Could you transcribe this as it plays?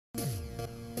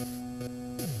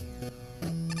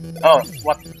Oh,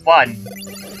 what fun!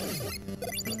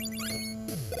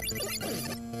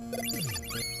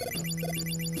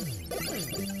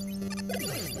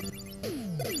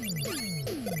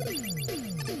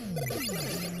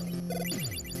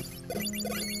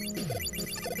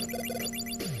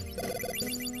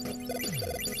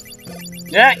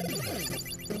 Yeah.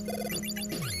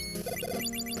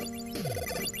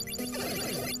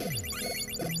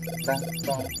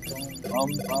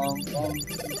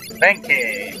 Thank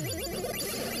you.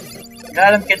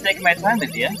 God, I can take my time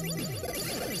with you.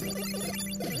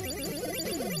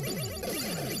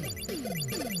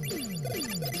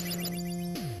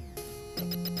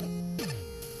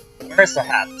 Where's the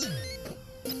hat?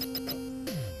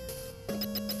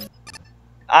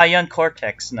 Ion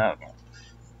Cortex, no.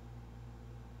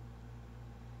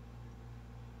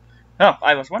 Oh,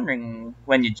 I was wondering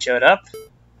when you showed up.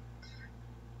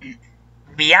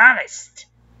 Be honest.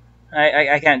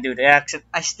 I can't do the accent.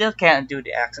 I still can't do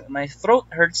the accent. My throat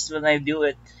hurts when I do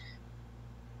it.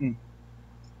 Hmm.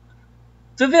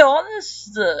 To be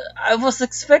honest, I was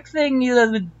expecting you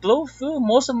would blow through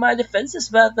most of my defenses,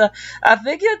 but I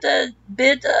figured a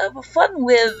bit of fun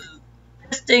with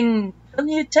testing the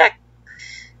new tech.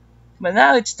 But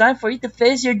now it's time for you to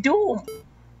face your doom.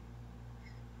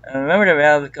 I remember the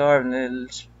reality car and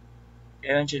I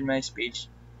mentioned my speech.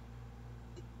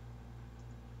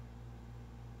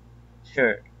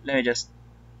 Sure, let me just.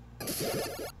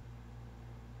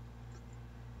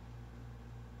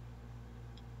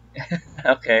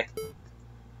 Okay.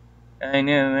 I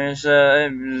know,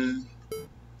 Marissa.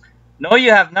 No,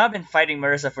 you have not been fighting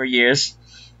Marissa for years.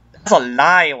 That's a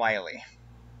lie, Wily.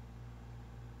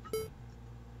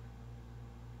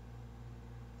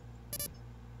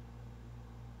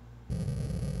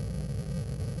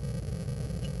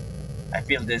 I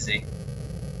feel dizzy.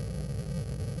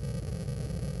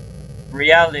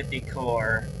 Reality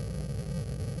core.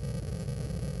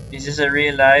 Is this a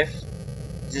real life?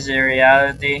 Is this a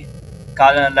reality?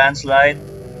 Caught in a landslide?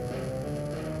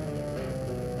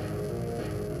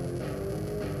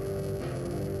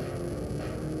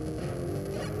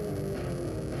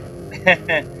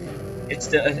 It's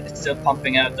still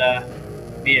pumping out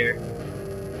beer.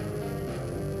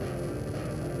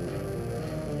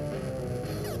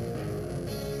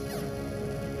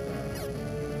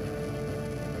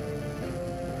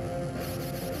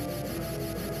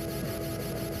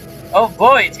 Oh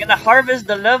boy, it's gonna harvest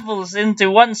the levels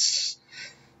into once.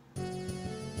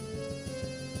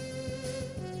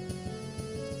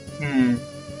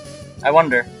 I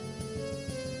wonder.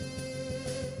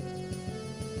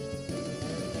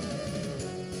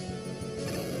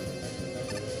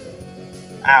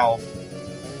 Ow.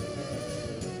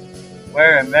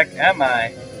 Where the heck am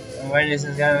I? And where is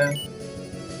this guy?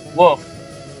 Wolf.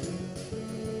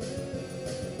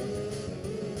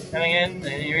 Coming in,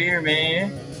 and you hear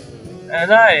me?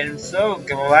 And I am so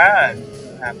glad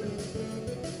that happened.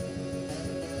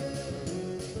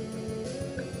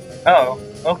 Oh,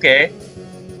 okay.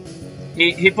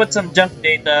 He put some junk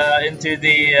data into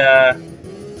the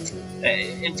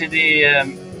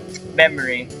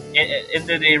memory,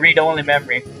 into the read-only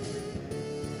memory.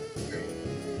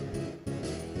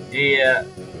 The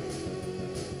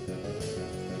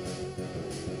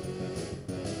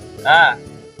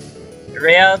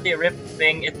reality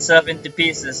ripping itself into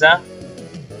pieces, huh?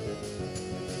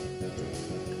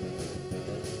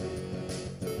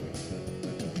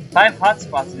 Five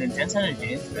hotspots with intense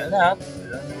energy spread out.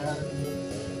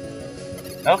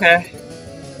 Okay.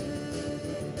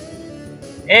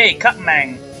 Hey,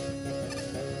 Cutman.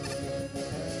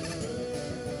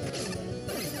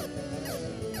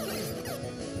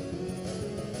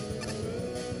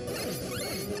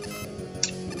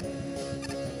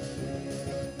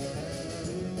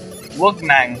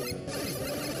 Wugman.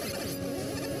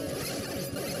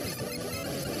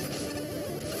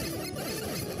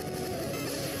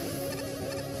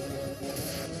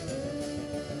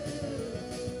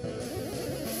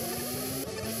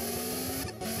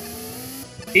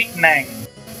 Pigman.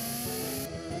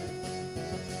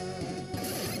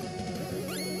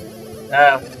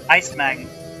 Iceman.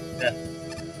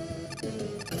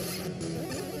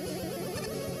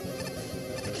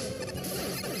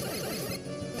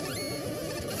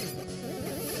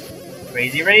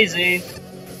 Crazy.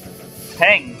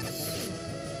 Peng.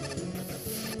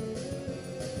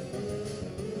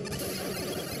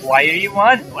 Why are you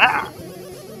on? Wow.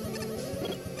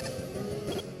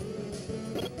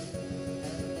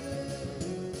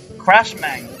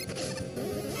 Crashman.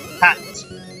 Hat.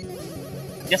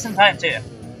 Just in time too.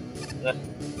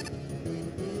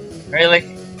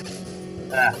 Really?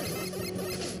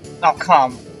 Oh,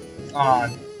 come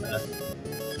on.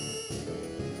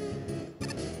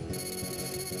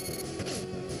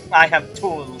 I have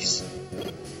tools.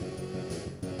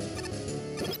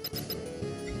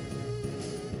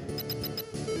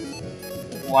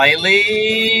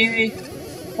 Wily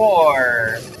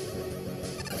 4.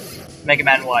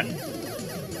 Megaman 1.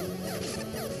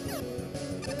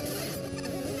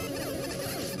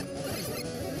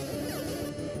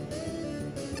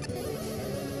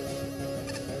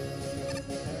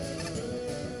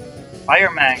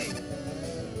 Fireman.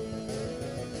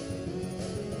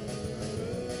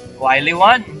 Wily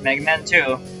 1. Megaman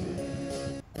 2.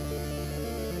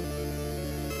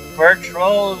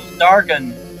 Virtual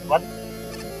Dargon. What?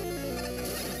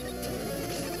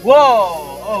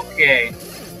 Whoa! Okay.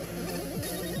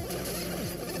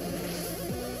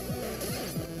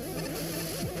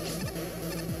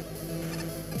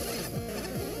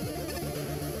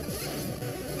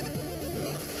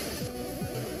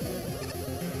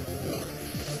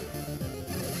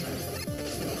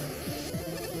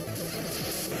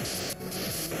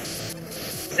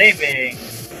 Saving.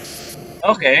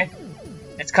 Okay.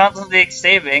 It's constantly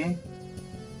saving.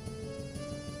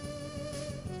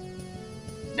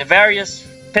 The various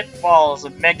pitfalls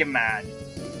of Megaman.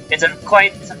 It's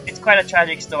quite a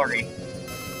tragic story.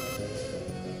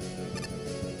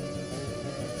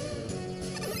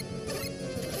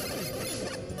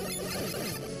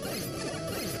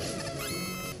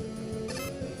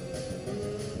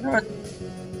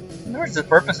 What's the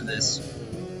purpose of this?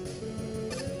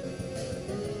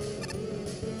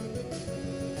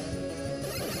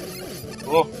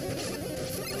 Oh.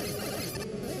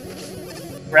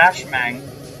 Frashman.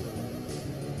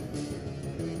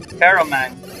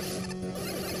 Ferroman.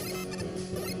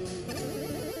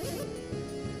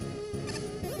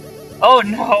 Oh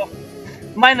no!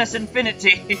 Minus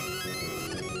infinity!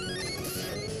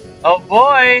 Oh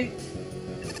boy!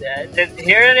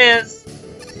 Here it is!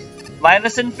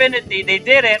 Minus infinity, they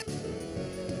did it!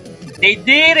 They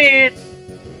did it!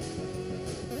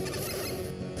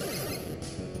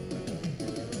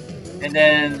 And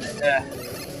then,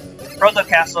 Proto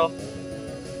Castle.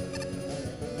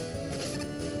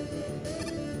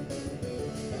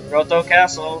 Proto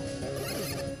Castle.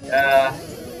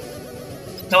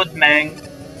 Toadmang.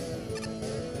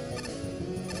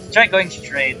 Try going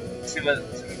straight. See what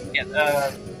we get.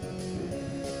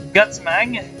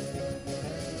 Gutsmang.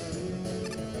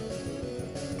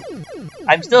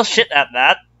 I'm still shit at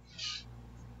that.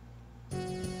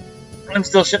 I'm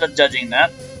still shit at judging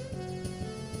that.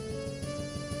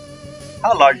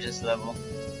 How large is this level?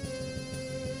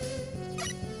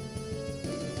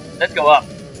 Let's go up.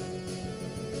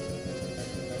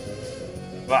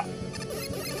 Wow.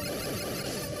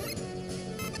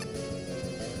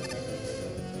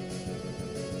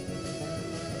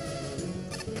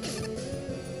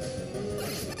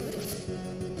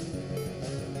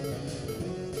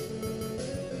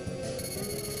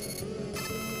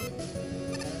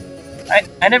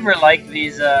 I never liked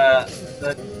these the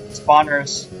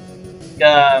spawners,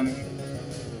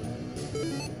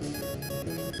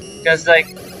 because like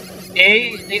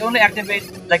they only activate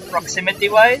like proximity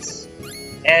wise,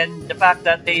 and the fact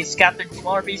that they scattered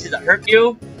smaller pieces that hurt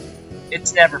you,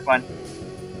 it's never fun.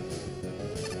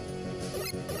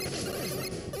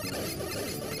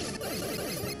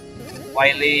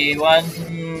 Wily 1,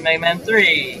 Megaman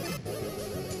 3.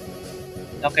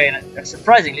 Okay,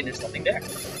 surprisingly, there's nothing there.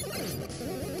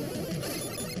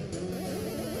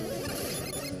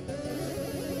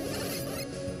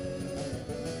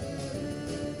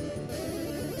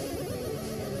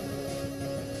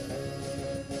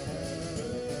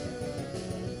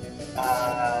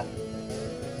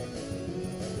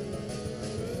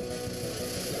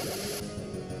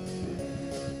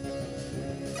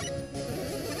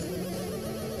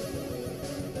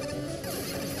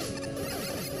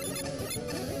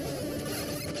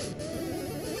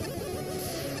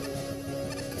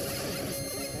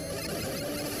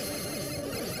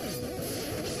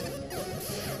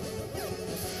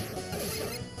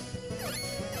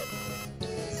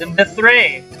 Number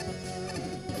 3.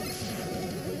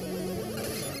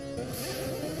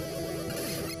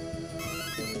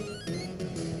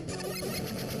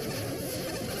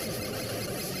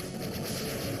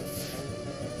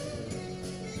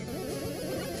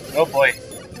 Oh boy.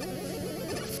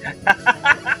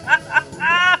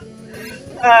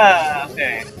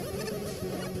 Okay.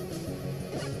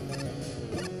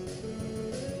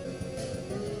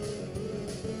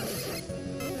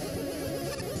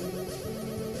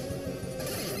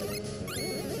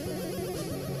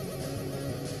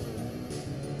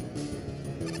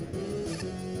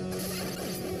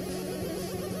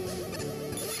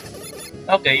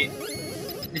 Okay,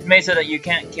 it's made so that you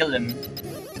can't kill him.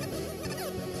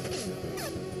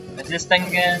 this thing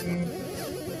again?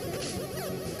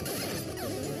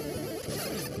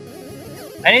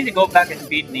 I need to go back and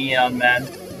beat Neon, man.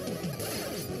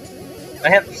 I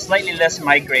have slightly less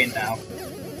migraine now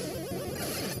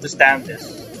to stand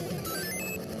this.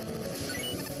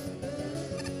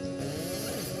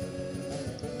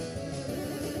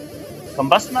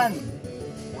 Combustman!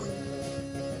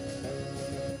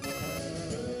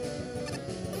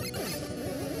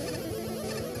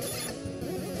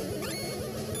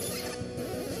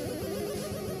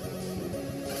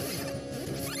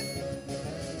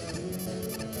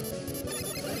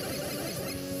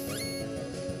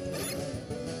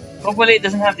 Hopefully it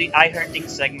doesn't have the eye-hurting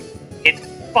segment. It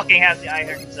fucking has the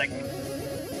eye-hurting segment.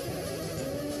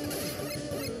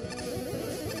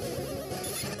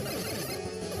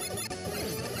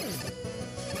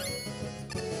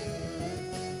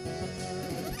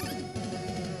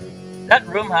 That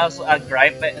room has a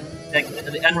gripe, like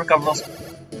the unrecoverable.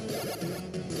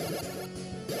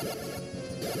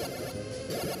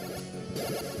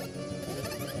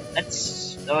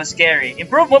 That was scary.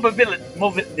 Improve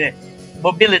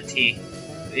mobility.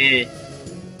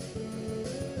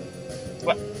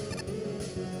 What?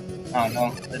 Oh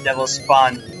no, the devil's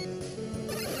spawn.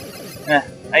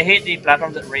 I hate the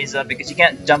platforms that raise up because you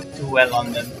can't jump too well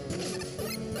on them.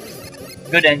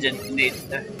 Good engine, indeed.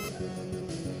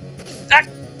 Ah!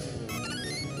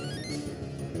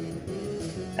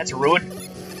 That's rude.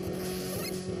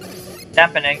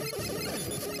 Dampening.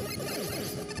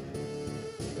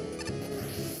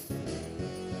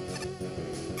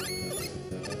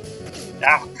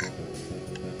 Ow.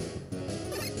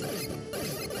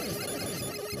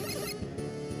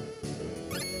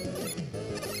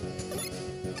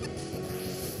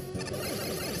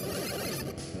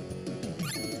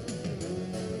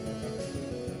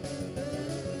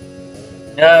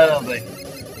 Oh boy.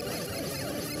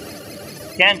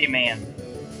 Candyman.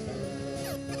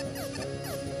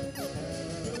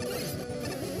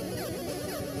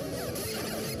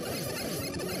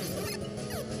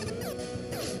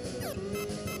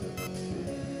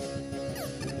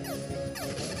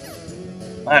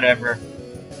 Whatever.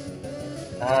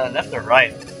 Left or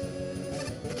right?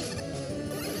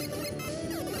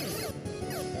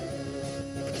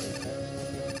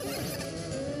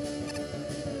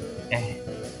 Eh.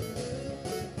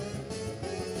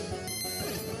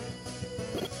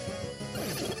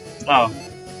 Oh.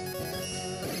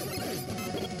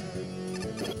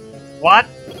 What?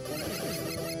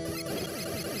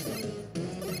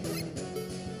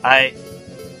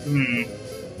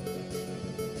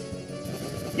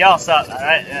 Y'all saw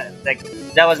like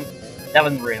that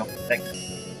wasn't real. Like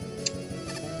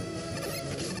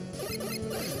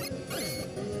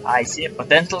I see a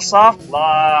potential soft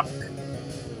lock.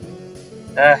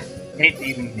 Hate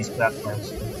dealing with these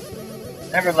platforms.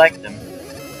 Never liked them.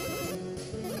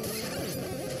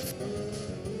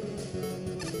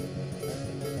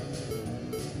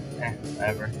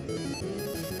 Whatever.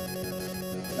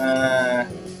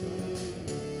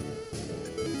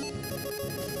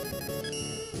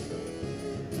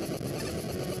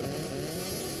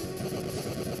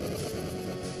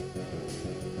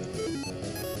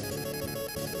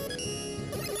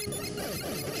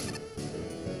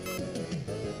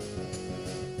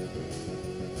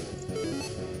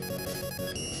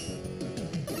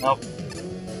 Nope.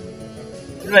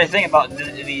 This is what I think about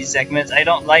these segments. I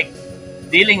don't like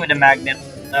dealing with the magnet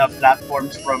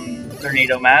platforms from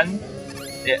Tornado Man.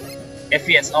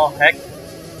 Iffy as all heck.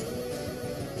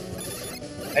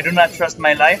 I do not trust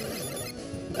my life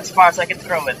as far as I can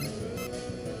throw it.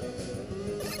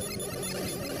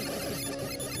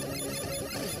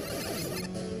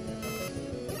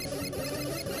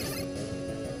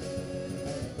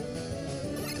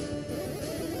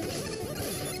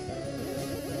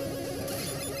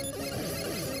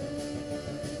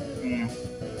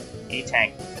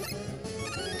 E-tank.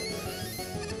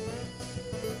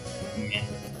 Yeah.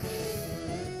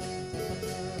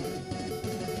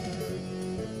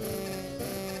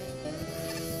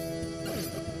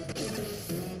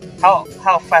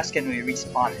 How fast can we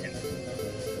respawn him?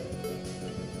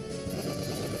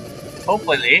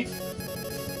 Hopefully,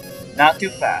 not too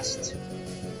fast.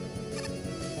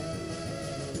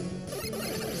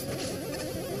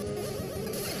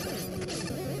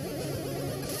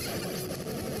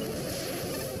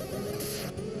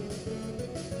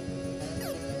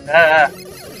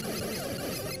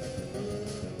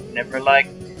 Never like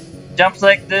jumps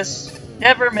like this.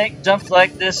 Never make jumps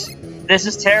like this. This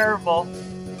is terrible.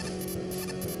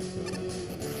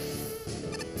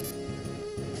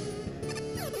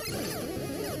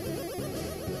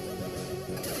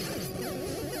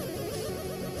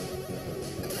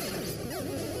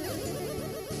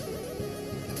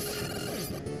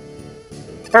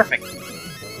 Perfect.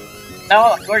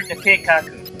 Now, according to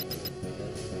Keikaku,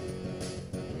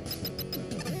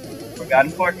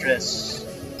 Forgotten Fortress.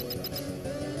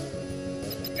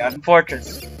 Forgotten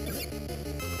Fortress.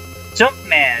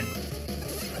 Jumpman.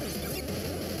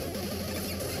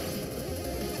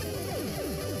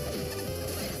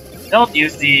 Don't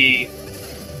use the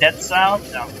death sound.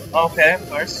 No. Okay, of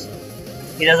course.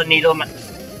 He doesn't need them.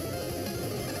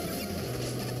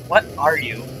 What are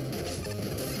you?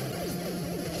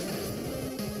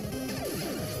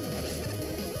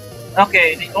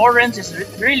 Okay, the orange is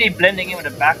really blending in with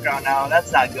the background now.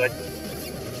 That's not good.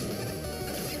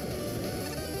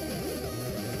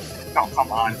 Oh,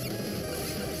 come on.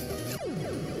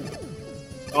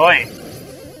 Oi.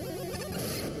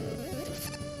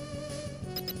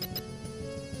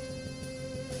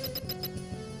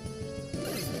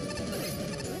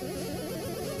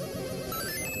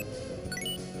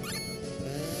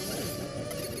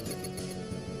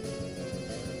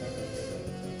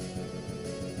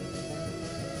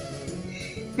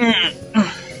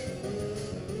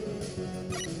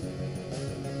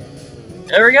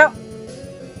 There we go.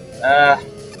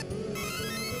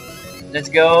 Let's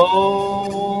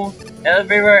go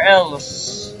everywhere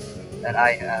else that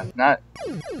I have not.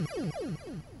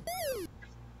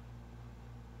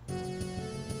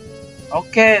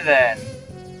 Okay then.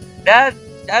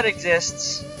 That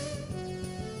exists.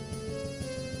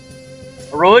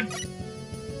 Road.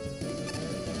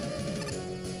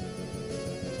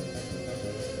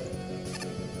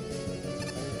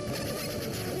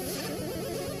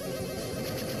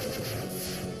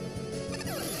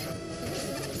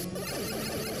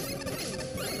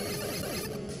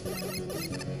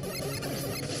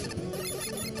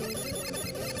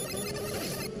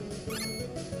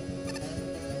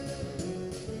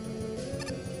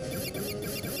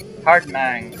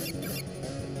 Hardmang.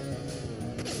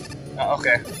 Oh,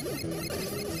 okay.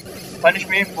 Punish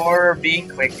me for being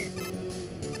quick.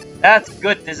 That's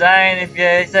good design if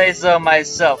you say so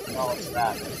myself. No, it's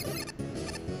not.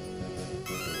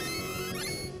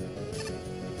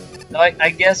 No, I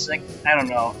guess, like, I don't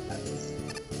know.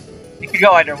 It could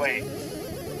go either way.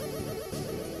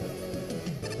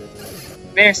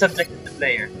 Very subjective to the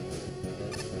player.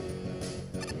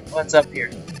 What's up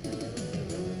here?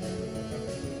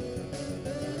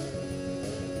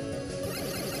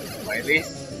 Wily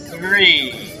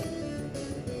 3.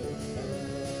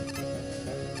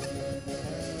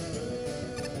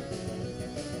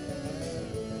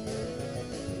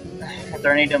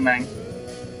 Tornado man.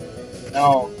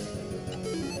 No.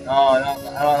 No,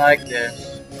 I don't like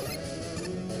this.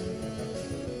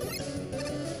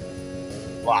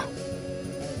 Wow.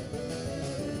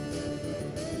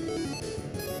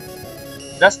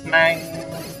 Dust man.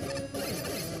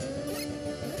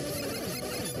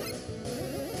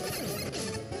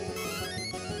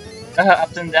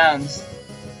 Ups and downs.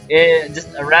 Just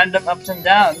a random ups and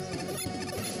downs.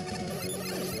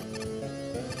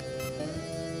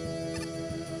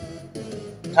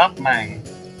 Top man.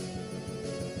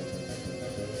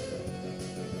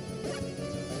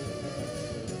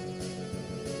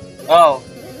 Oh.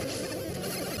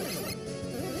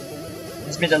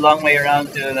 It's been a long way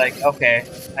around to like, okay,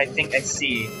 I think I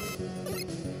see.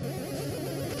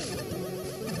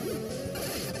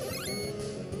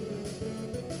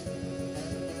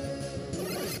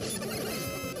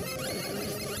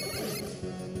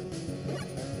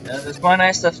 There's one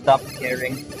I stuff stopped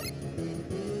caring.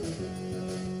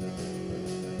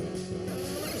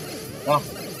 Oh.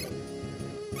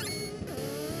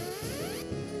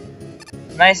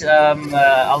 Nice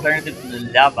alternative to the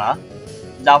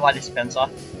lava dispenser.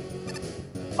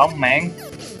 Oh man.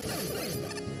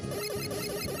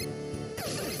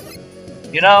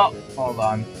 You know, hold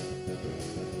on.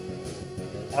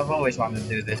 I've always wanted to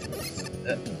do this.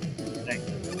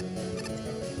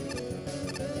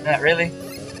 Not really?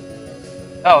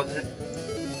 Oh,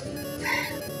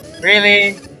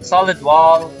 really? Solid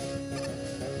wall?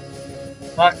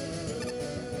 Fuck.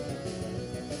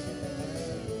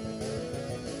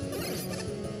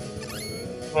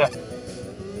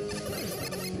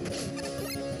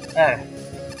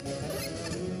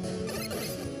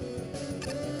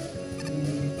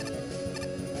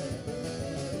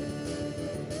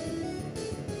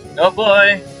 Oh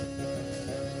boy.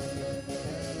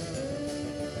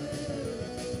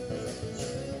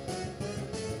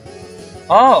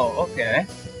 Oh, okay.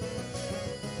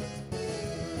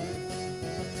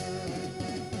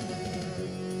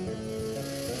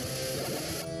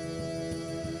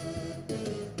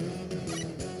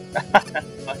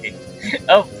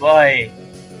 Oh boy.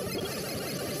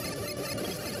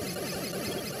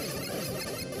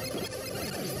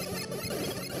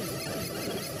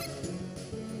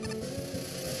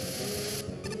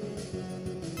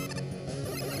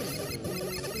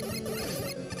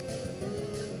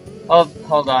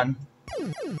 Hold on.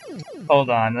 Hold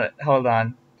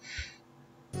on.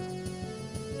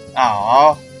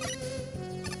 Aww.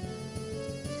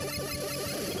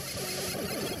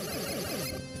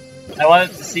 I wanted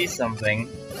to see something.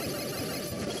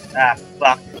 Ah,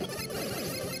 fuck.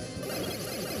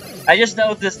 I just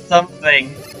noticed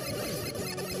something.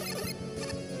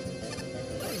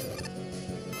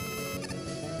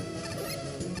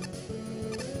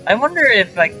 I wonder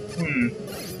if, like,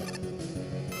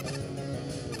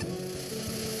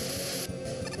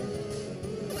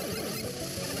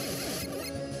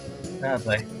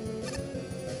 Probably.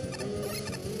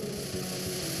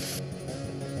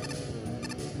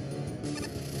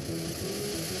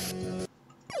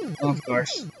 Of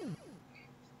course.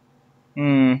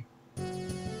 I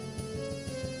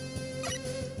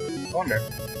wonder.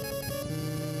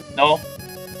 No.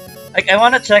 Like, I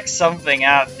want to check something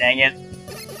out, dang it.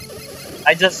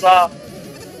 I just saw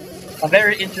a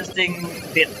very interesting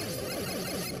bit.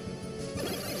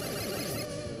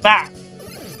 Back!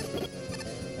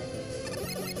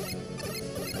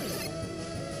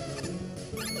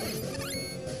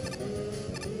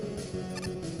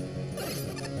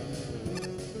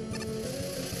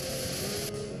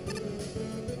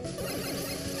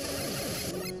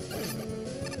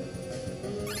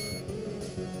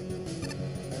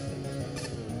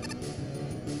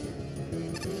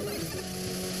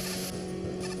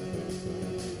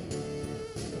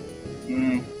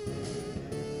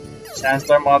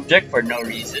 Sandstorm object for no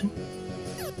reason.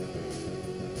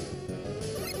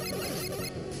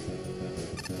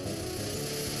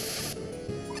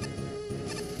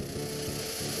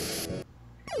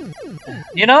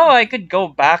 You know, I could go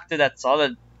back to that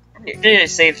solid, really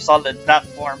safe solid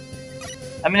platform.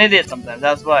 I'm an idiot sometimes,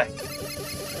 that's why.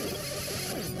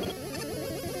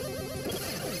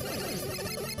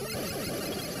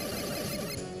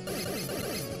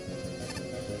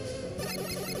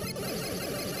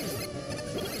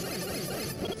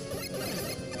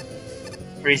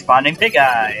 Respawning pig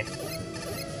eye.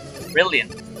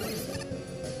 Brilliant.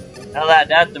 I'll add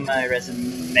that to my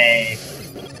resume.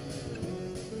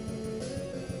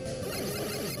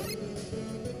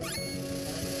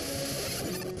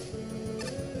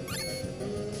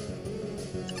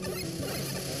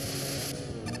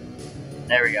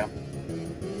 There we go.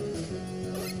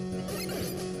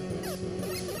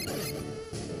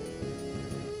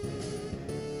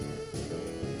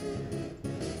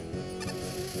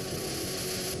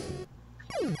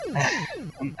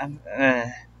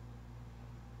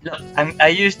 Look, I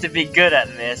used to be good at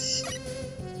this.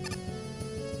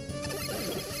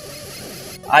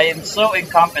 I am so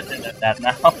incompetent at that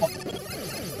now.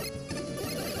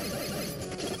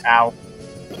 Ow.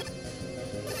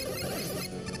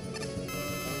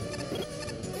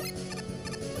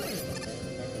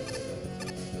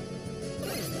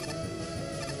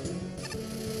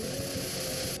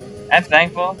 I'm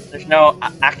thankful there's no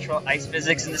actual ice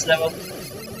physics in this level.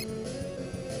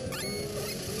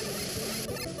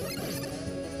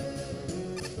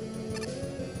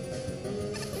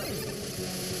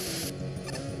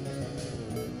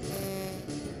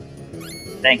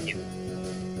 Thank you.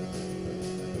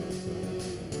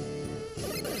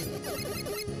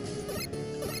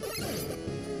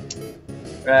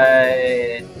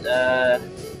 Right,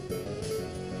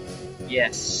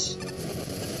 yes.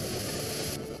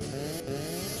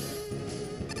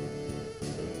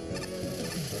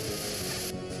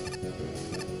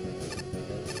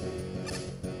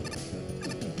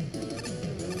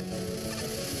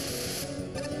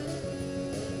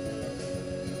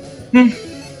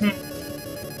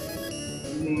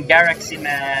 Galaxy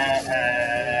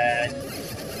Man.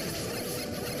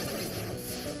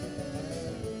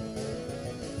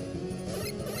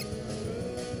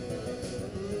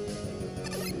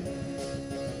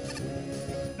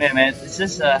 Wait a minute, is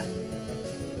this yeah,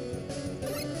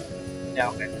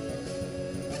 okay.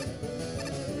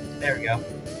 There we go.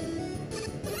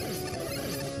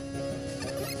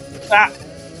 Ah!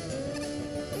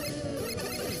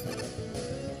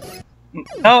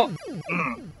 No!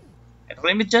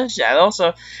 Let me judge that.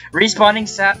 Also, respawning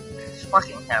sat.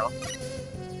 Fucking hell.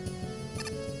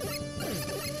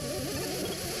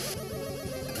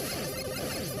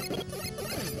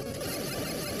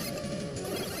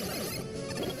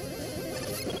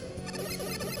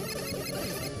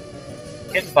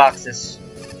 Hitboxes.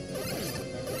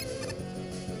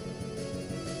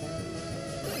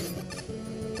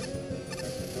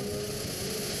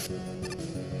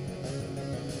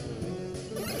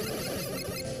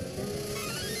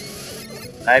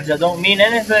 Lives that don't mean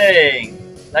anything,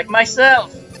 like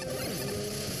myself.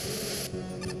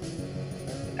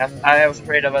 I was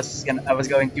afraid I was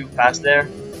going too fast there.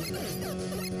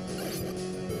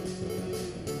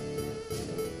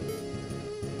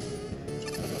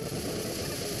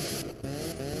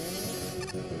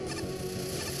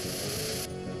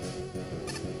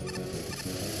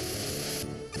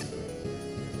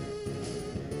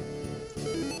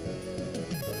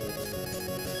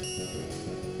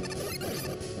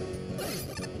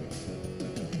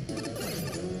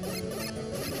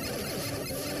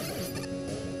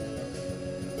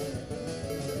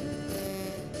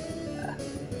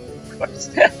 Of course.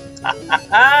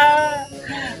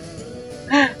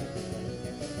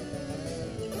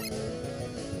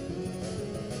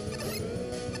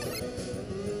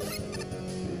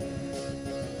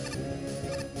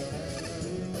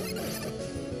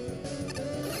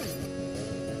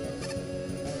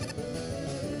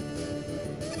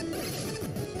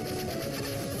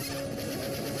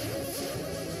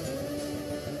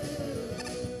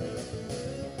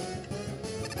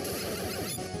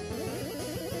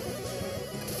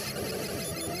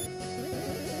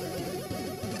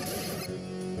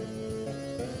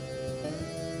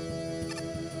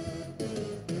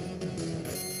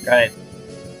 Right.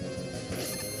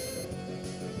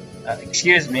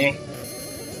 Excuse me.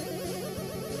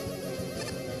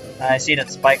 I see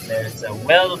that spike there. It's a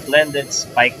well-blended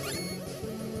spike.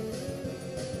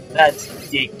 That's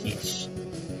dickish.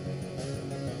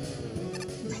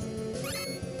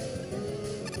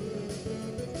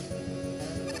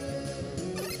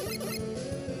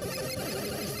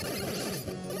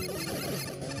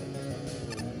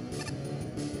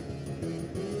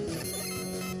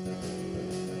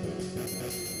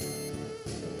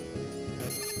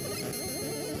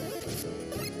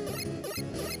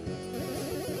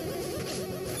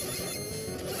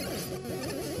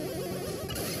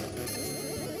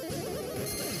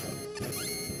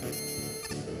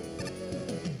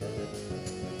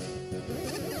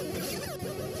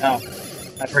 Oh,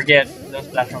 I forget those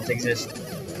platforms exist.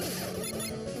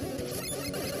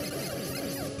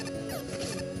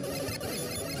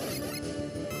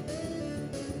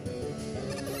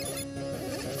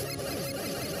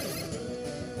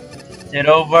 Is it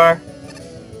over?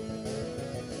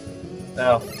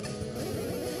 Oh.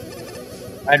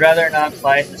 I'd rather not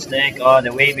fight the snake on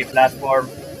the wavy platform.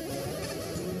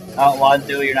 I don't want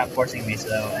to, you're not forcing me,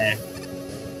 so eh.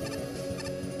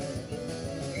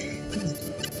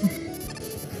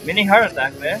 Mini heart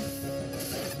attack there.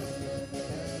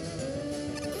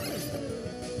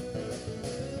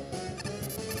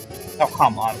 Oh,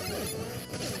 come on.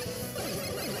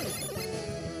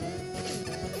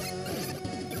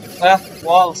 Well,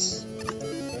 walls.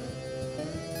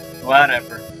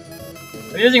 Whatever.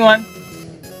 I'm using one.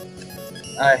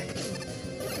 Aye.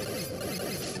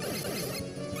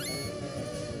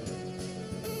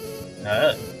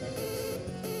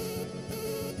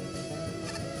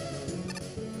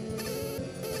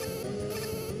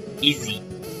 Easy.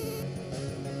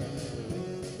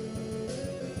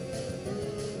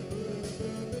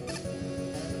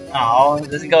 Oh,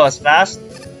 does it go as fast?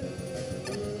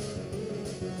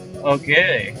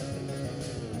 Okay.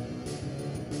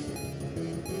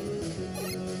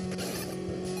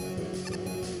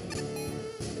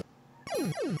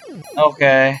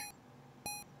 Okay.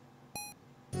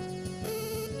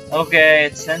 Okay,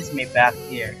 it sends me back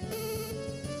here.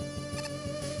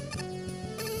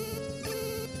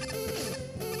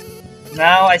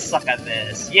 Now I suck at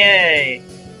this. Yay!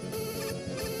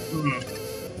 Hmm.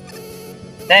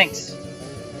 Thanks.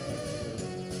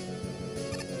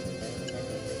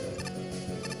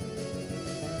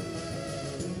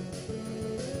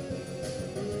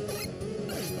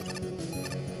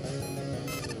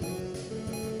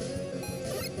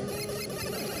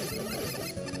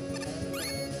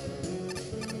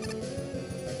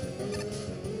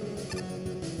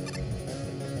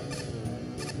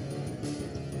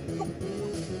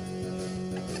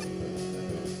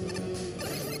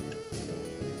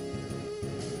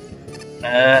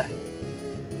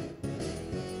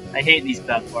 I hate these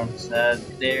platforms.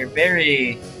 They're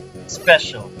very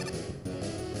special.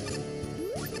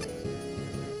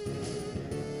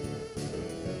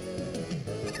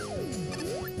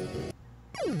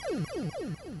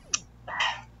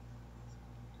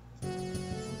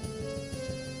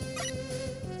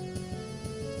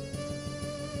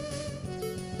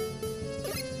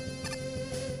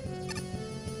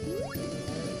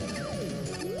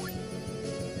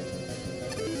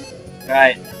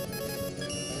 Right.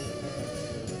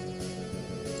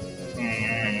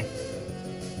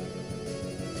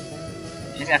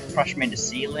 He's gonna crush me in the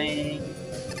ceiling.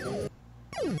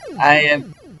 I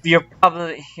am. You're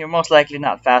most likely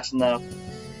not fast enough.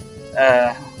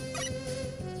 Uh.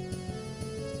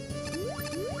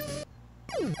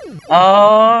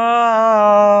 Oh,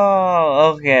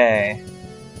 okay.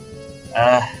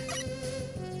 Uh,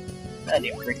 that'd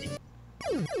be pretty.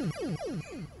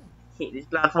 Hate these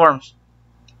platforms.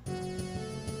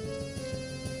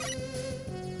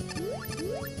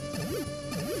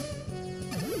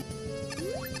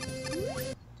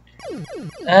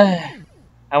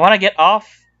 I want to get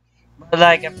off, but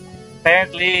like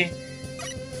apparently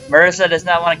Marissa does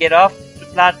not want to get off the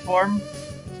platform.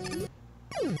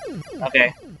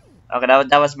 Okay, okay,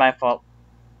 that was my fault.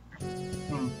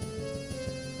 Hmm.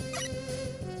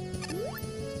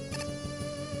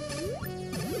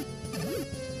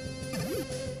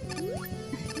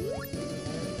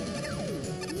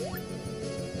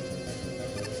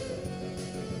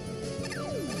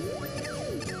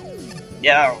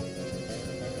 Yeah.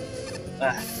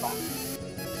 Fuck.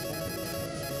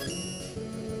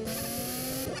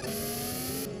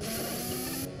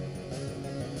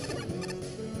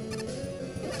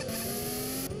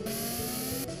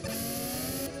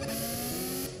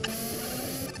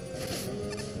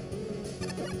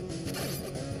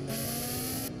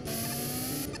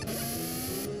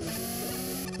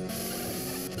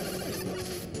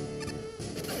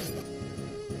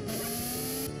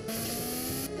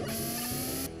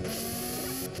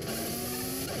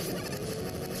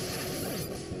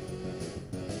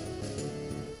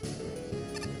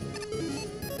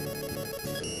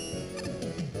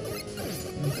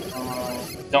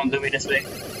 Don't do me this way.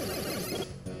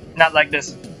 Not like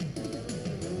this.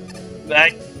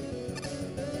 Like.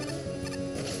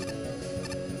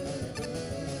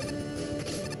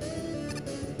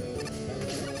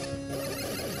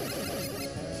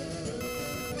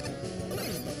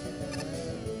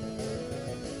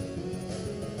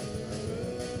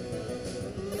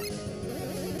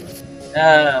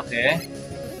 Okay.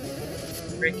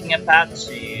 Freaking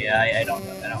Apache. I don't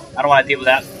want to deal with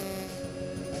that.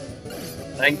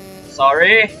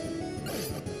 Sorry.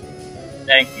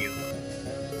 Thank you.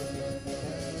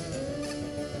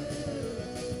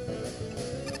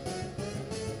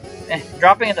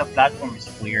 Dropping at the platform is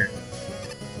weird.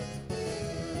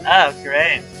 Oh,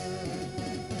 great.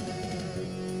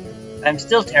 I'm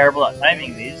still terrible at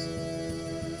timing these.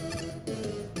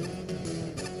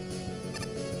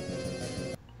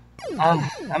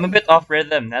 I'm a bit off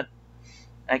rhythm. That,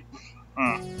 like,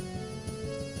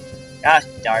 gosh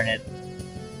darn it.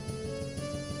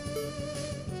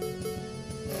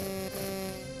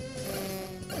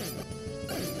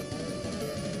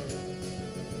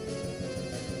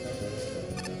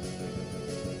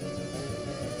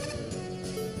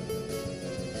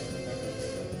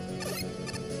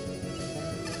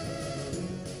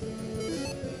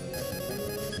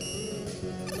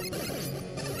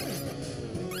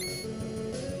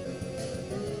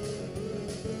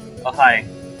 Oh, hi.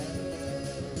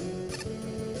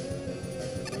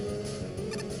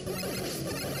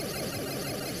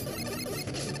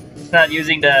 It's not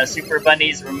using the super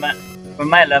bunnies from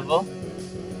my level.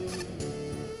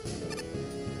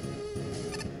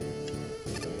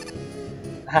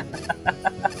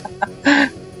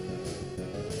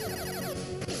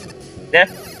 there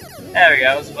we go.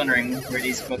 I was wondering where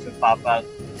these folks would pop out.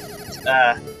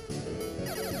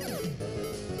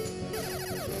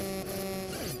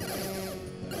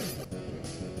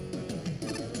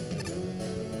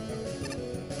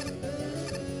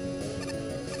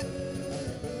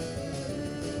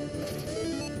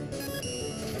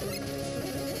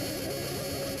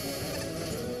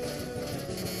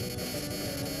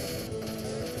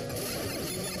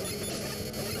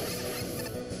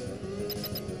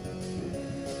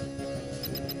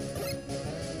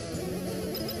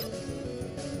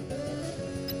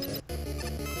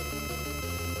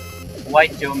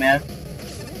 White Joe, man.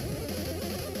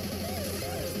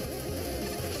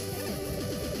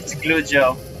 It's Glue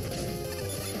Joe.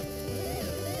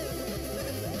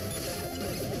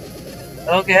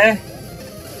 Okay.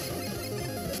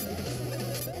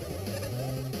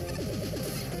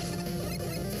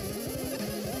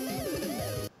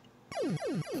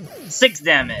 Six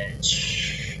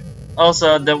damage.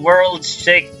 Also, the world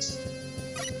shakes.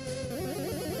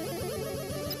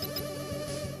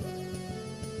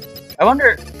 I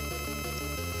wonder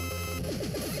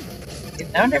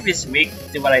if he's weak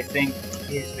to what I think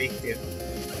he's weak to.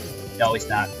 No, he's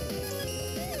not.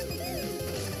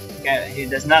 Okay, he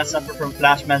does not suffer from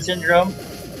Flashman Syndrome.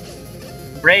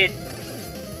 Great.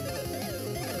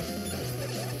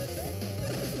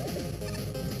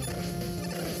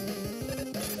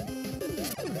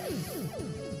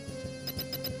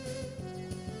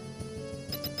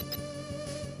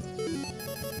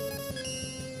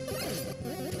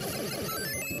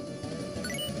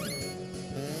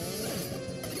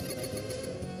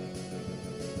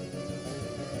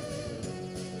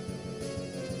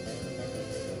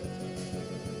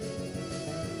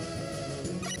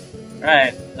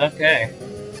 Right. Okay.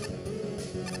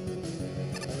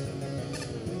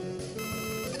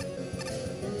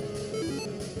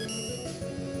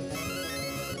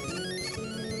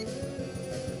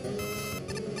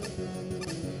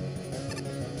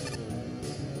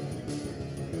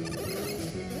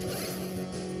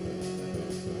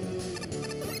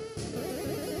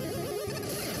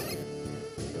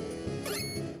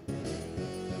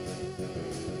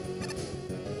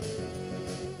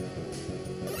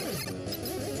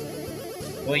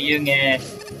 Uyung eh.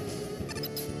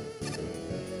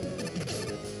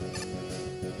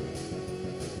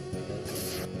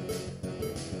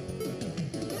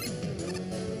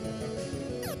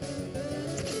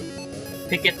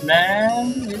 Picket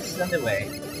man is on the way.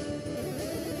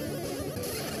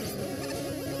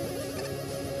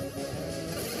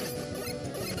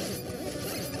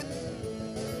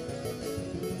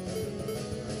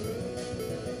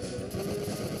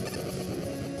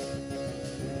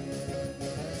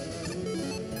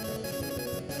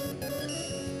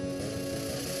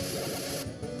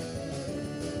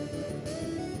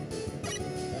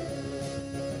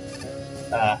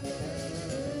 Uh,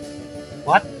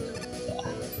 what?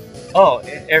 Oh,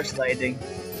 air sliding.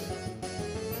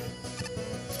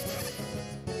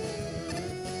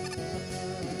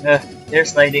 Uh, air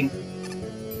sliding.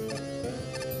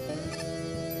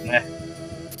 Eh,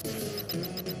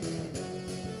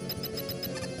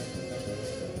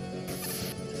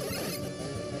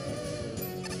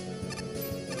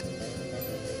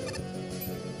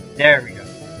 there we go.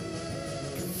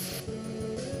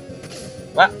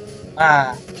 What?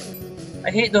 Ah, I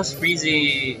hate those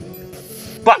freezy.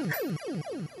 Fuck!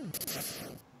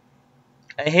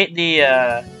 I hate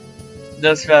the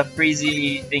those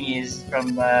freezy thingies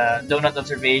from Donut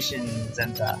Observation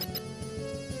Center.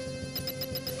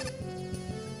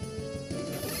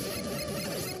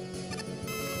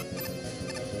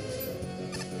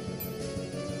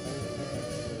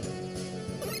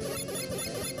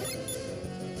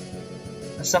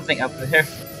 There's something up there.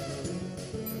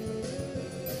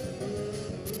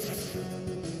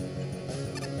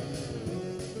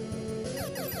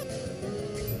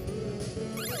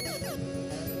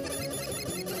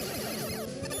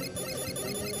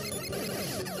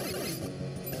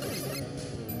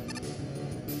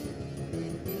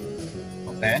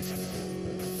 Okay.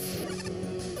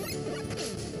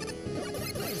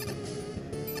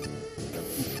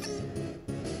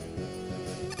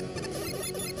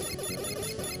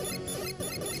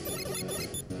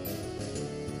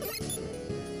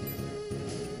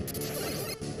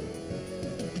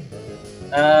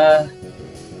 Uh,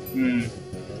 hmm.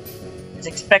 It's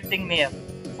expecting me a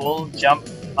full jump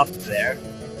up there.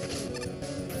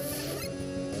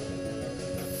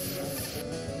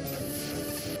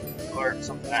 Or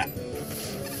something. Ah,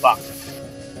 fuck.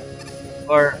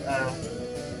 Or,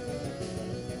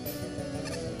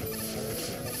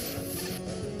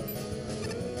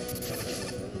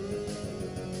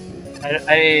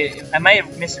 am I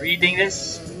misreading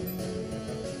this?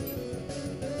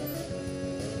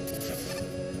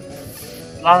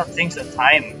 A lot of things at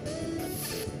time.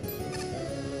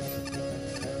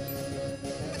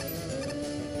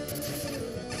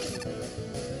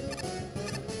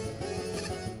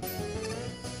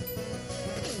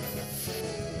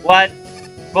 What?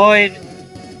 Void?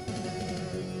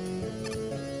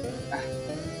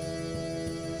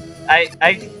 I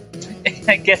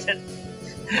I get it.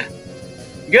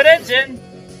 Good engine!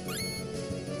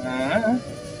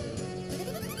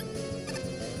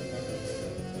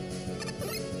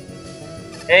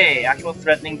 Hey, actual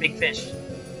threatening big fish.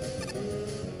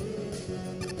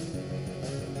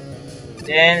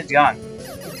 And it's gone.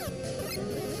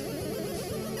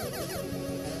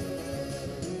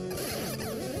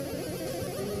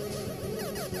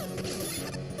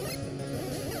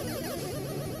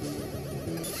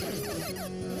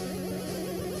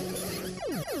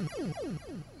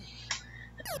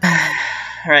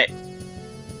 Right.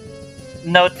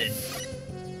 Noted.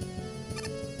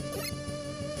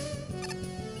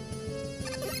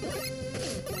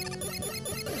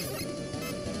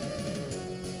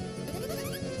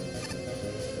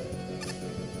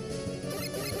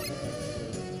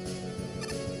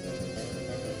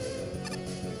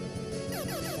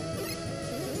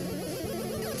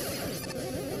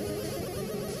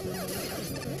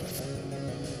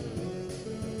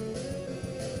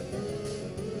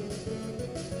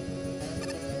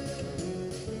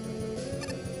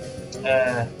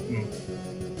 Hmm.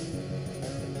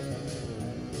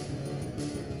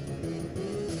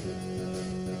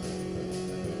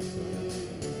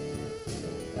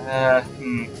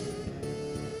 Hmm.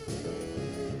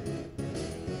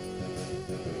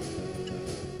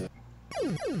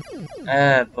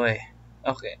 Boy.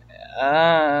 Okay.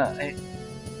 I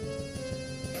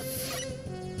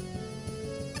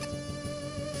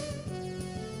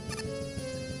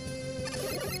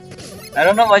I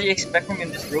don't know what you expect from me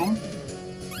in this room.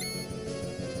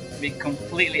 To be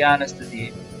completely honest with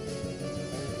you.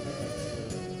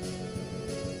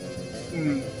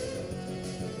 Hmm.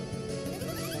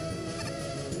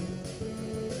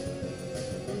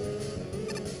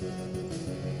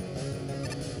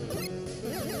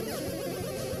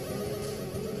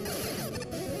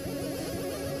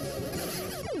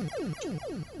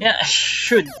 Yeah,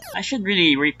 I should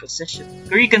really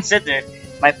reconsider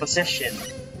my position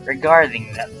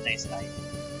regarding that place.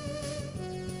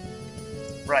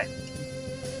 Right.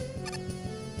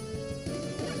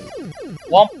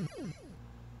 Womp.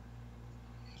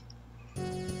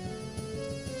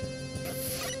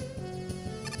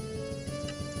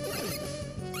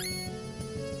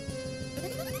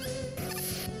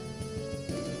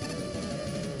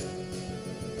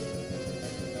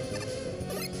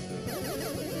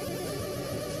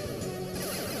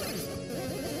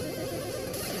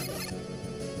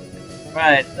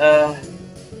 Right.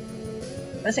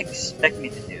 What's expect me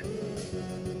to do?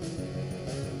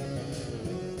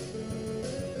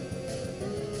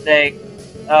 Like,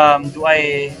 do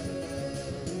I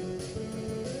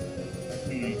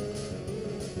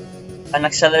an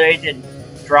accelerated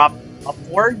drop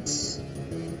upwards?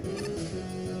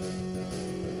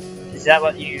 Is that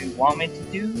what you want me to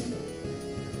do?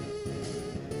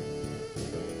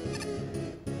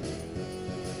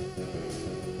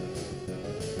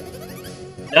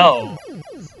 No.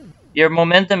 Your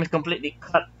momentum is completely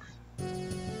cut.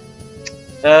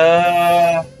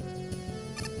 Uh.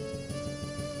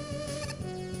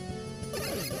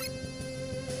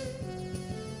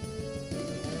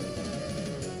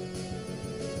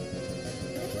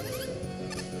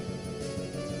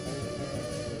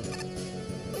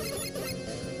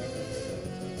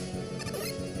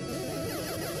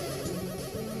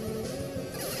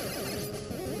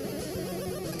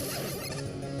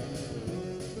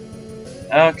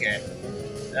 Okay.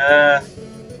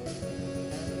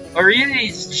 Or really,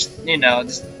 it's just,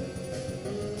 just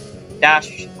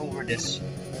dash over this.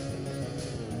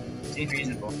 Seems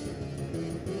reasonable.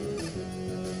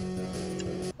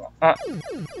 Uh,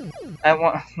 I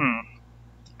want.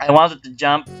 I wanted to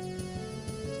jump.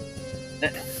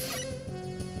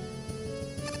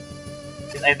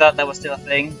 'Cause I thought that was still a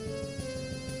thing.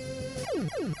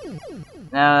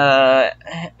 Uh,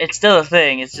 it's still a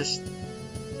thing. It's just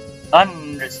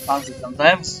unresponsive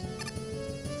sometimes.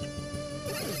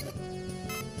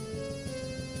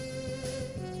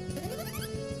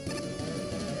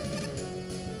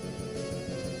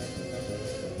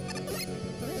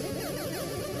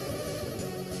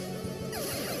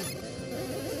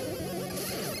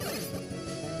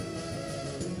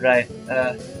 Right.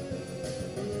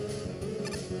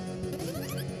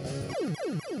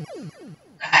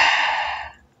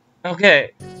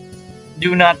 Okay.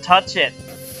 Do not touch it.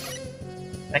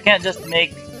 I can't just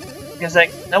make, because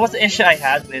like that was the issue I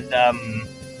had with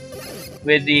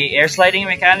the air sliding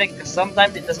mechanic. Because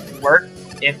sometimes it doesn't work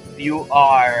if you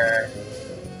are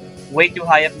way too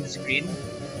high up in the screen.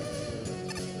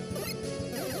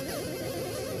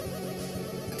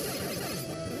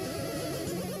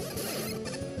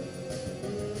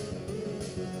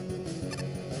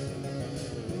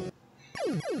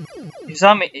 You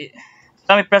saw me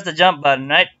press the jump button,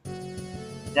 right?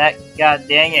 That god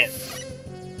dang it.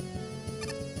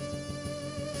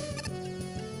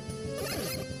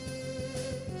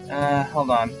 Hold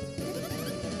on.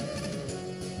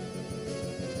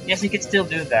 Yes, you could still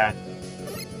do that.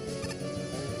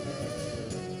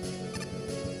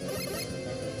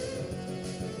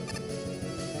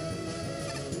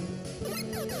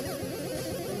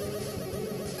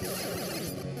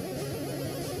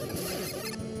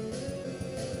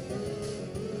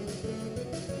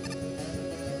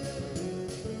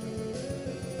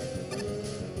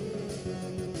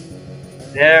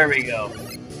 There we go.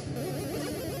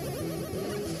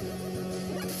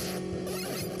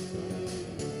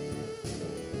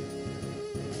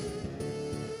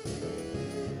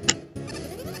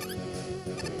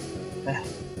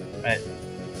 Right.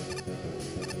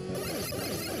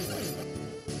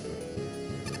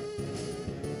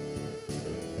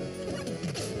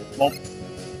 Well.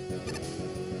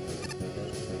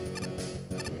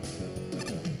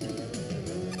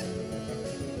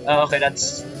 Oh, okay,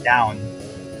 that's down.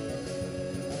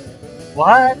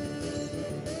 What?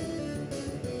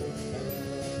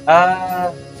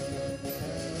 Uh.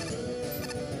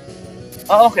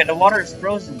 Oh, okay, the water is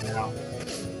frozen now.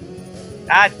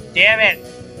 God damn it!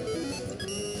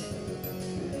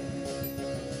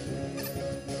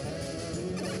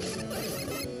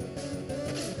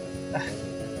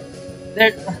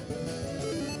 They're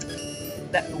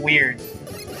that weird.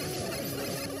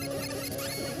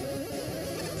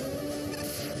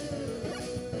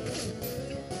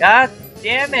 God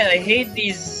damn it! I hate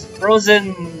these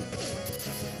frozen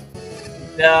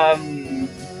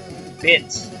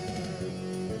bits.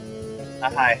 Ah,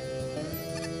 hi.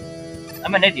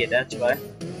 I'm an idiot. That's why.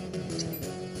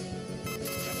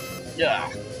 Yeah.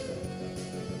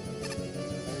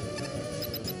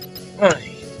 Ugh.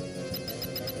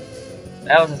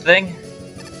 That was a thing.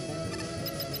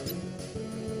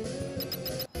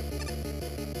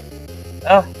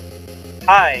 Oh,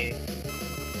 hi.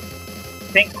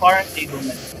 Pink quarantine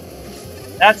woman.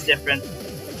 That's different.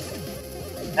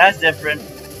 That's different.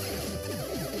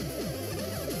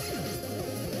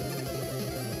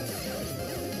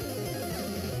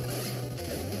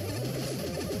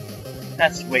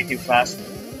 That's way too fast.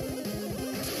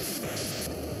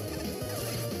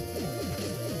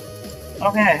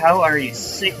 Okay, how are you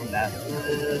safe from that?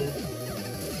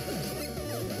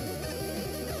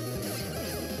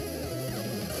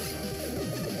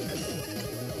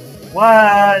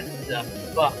 What the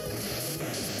fuck?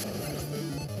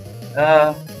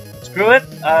 Screw it.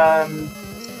 I'm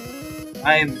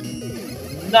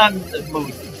not in the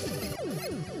mood.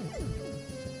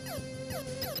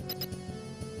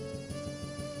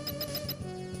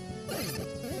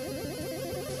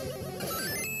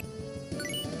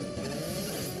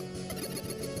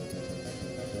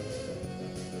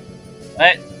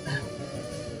 Right.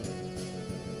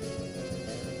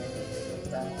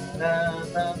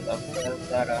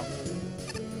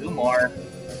 Two more.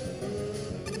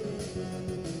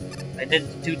 I did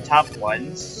the two top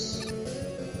ones.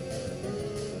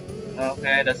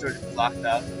 Okay, that's sort of blocked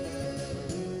out.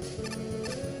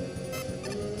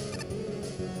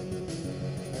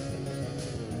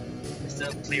 It's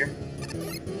still clear.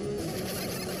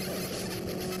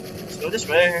 Let's go this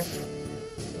way.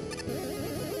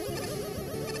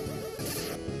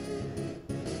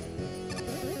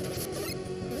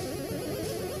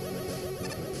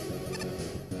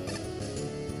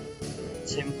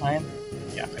 Same time?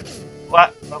 Yeah.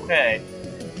 What? Okay.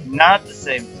 Not the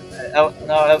same. Oh,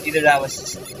 no, either that was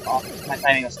just off. My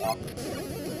timing was off.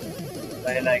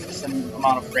 By like some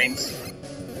amount of frames.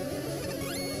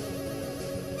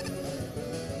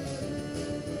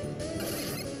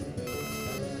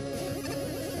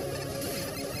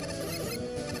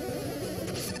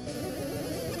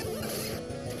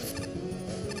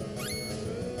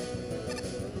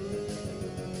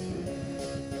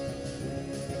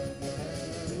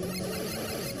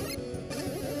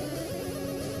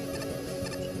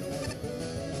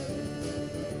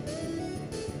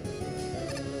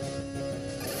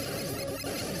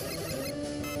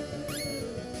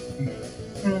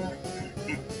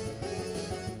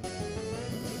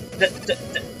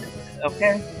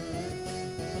 Okay.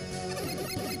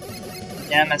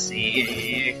 Yeah, let's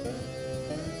see.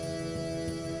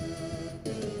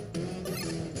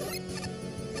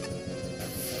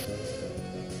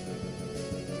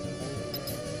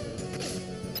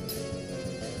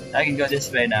 I can go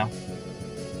this way now.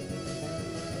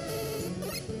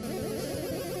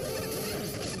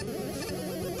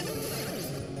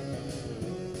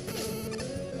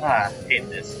 Ah, I hate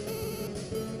this.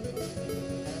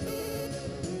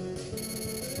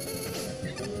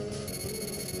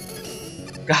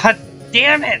 God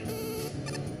damn it!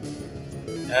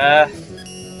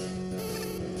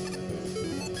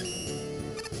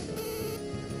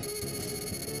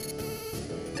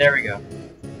 There we go.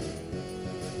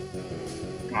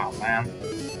 Oh man.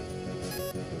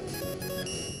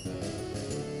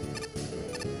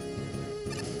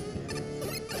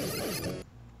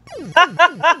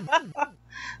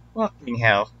 Fucking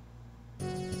hell.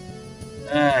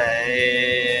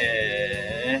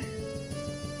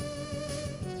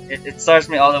 It starts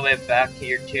me all the way back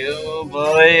here too,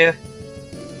 boy.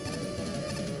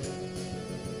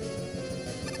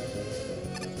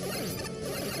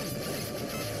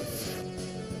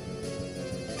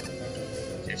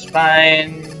 It's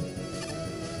fine.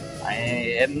 I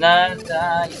am not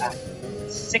dying.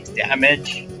 6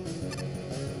 damage.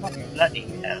 Fucking bloody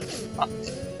hell. Fuck.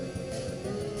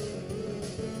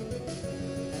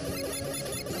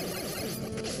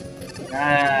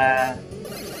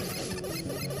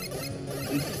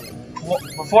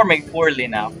 Performing poorly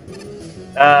now.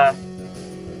 Well,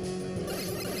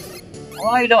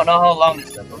 I don't know how long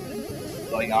this is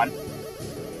going on.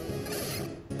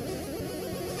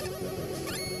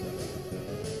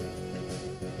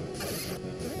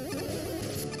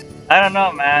 I don't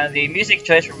know, man. The music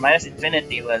choice from Minus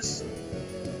Infinity was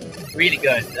really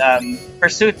good.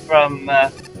 Pursuit from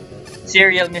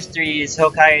Serial Mysteries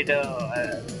Hokkaido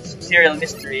Serial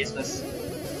Mysteries was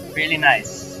really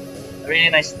nice. A really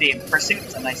nice theme.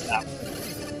 Pursuit's a nice app.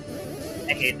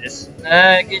 I hate this.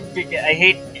 I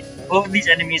hate both of these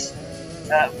enemies.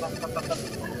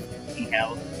 Fucking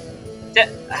hell.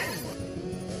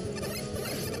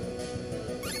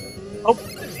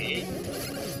 Hopefully.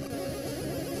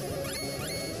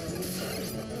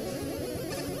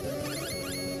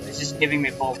 It's just giving me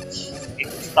voltage.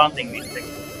 It's taunting me. Like,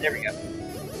 there we go.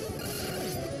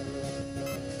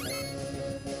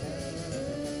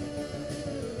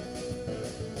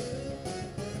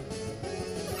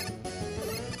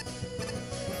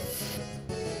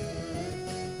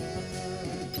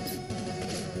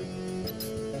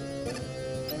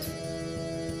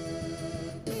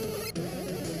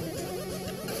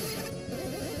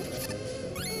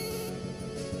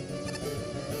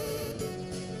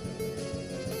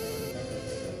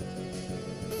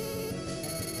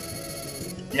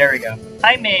 There we go.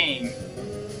 Timing!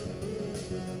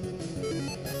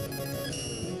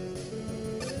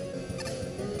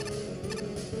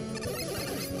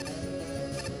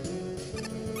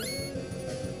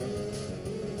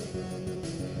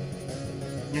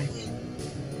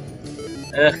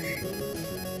 Ugh.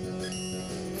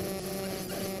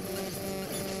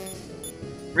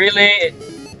 Really?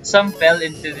 Some fell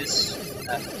into this.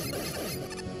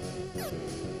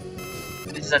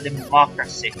 This is a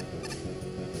democracy.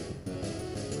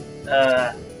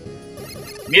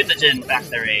 Mutagen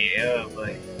factory. Oh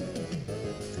boy.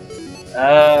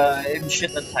 I'm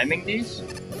shit at timing these.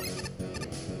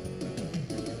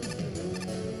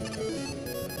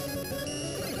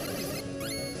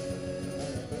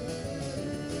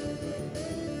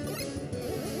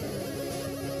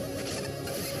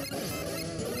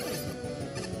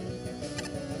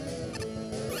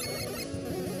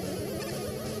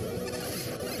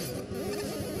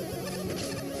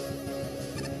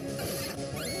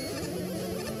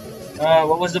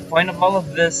 What was the point of all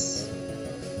of this?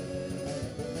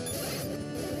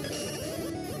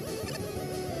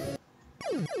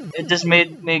 It just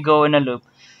made me go in a loop.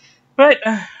 Right.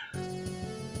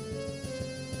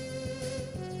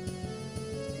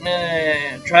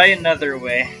 Try another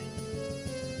way.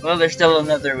 Well, there's still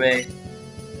another way.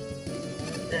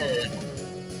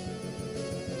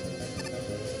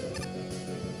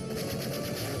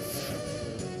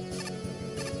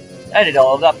 I did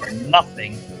all of that for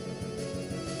nothing.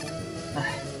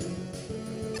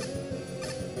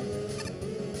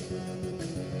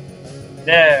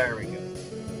 There we go.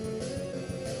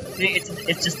 See,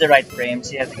 it's just the right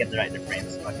frames. You have to get the right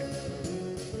frames. Okay.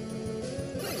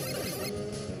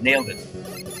 Nailed it.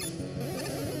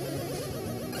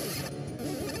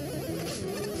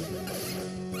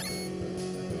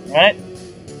 Right.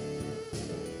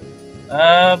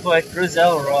 Boy, Cruz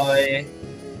Elroy.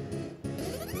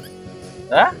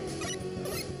 Huh?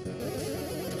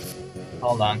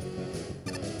 Hold on.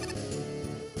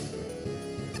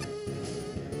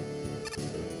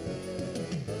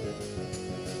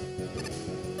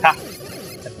 Ha!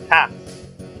 The path.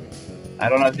 I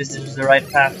don't know if this is the right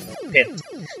path. Pit.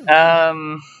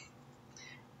 I'm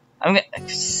gonna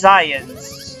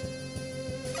science.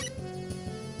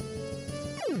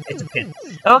 It's a pit.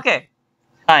 Okay.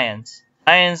 Science.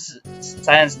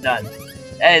 Science done.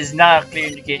 That is not a clear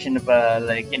indication of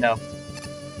like, you know,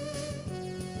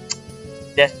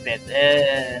 death pit.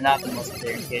 Not the most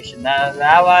clear indication. Now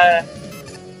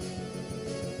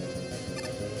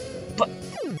but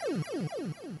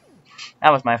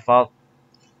that was my fault.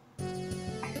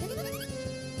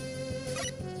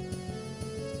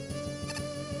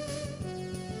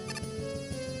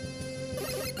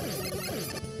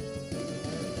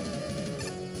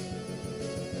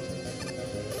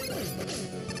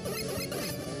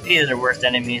 These are the worst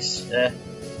enemies. They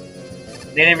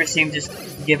never seem to just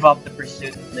give up the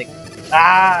pursuit. Like,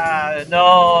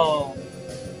 no!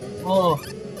 Oh.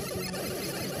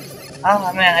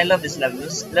 Oh man, I love this level.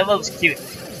 This level is cute.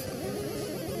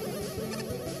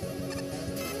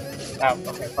 Oh,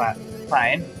 okay,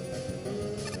 fine.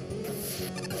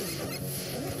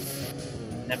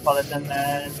 Neapolitan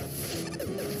man.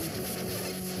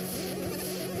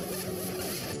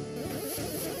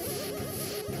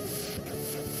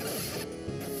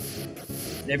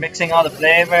 They're mixing all the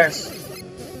flavors.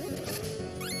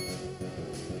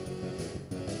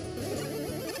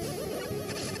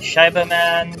 Shiba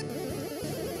Man.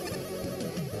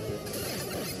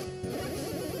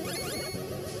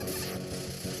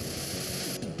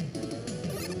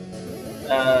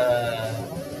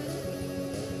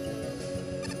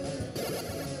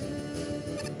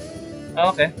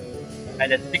 Okay.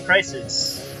 Identity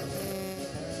crisis.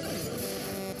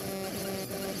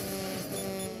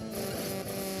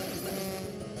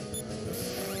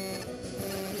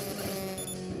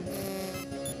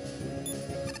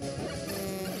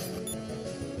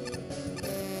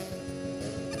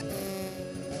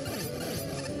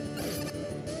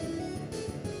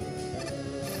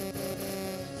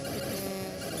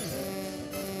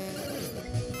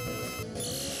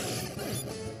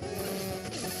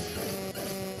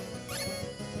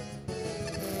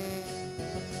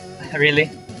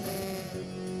 Really?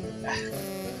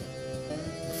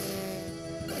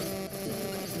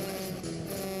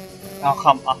 Oh,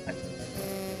 come on.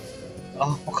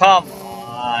 Oh, come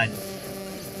on.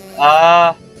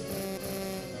 Uh,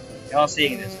 y'all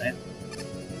seeing this, right?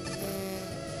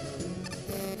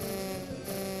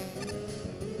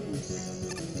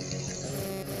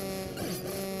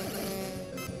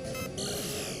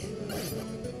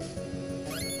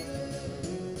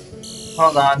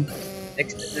 Hold on.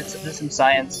 Let's do some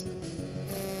science.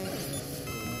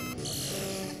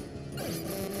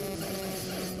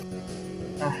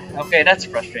 Okay, that's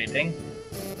frustrating.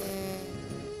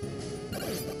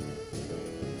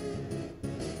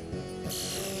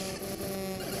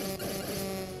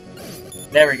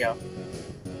 There we go.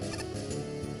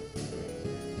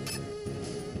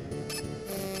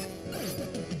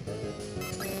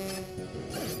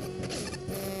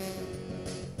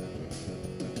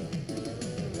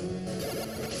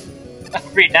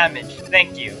 Free damage.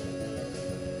 Thank you.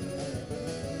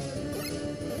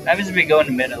 That means we go in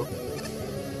the middle.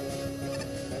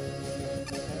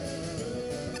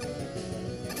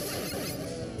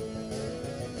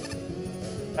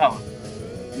 Oh,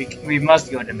 we must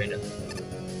go in the middle.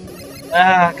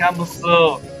 Ah,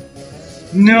 Kamuso.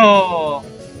 No.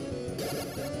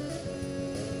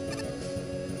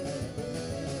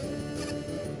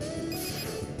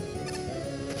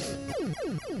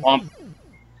 Womp.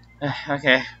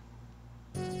 Okay.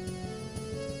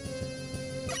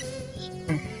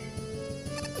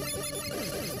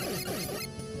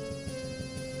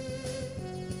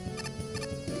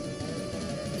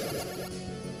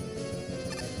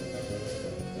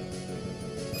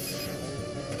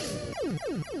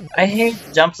 I hate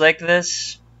jumps like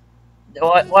this.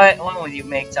 Why would you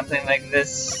make something like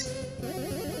this?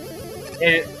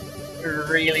 It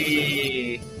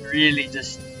really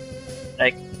just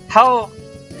like how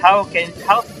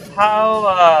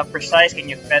precise can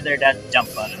you feather that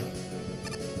jump button?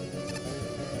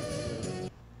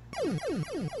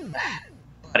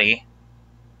 Buddy,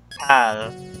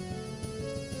 pal.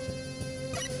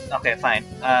 Okay, fine.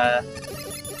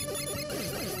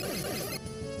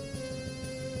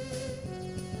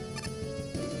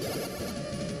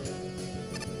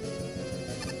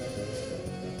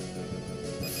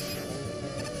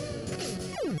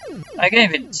 I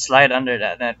can't even slide under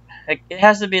that. Like, it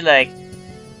has to be like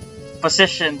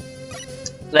positioned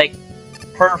like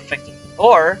perfectly,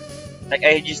 or like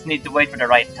I just need to wait for the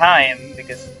right time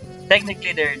because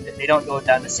technically they don't go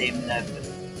down the same level.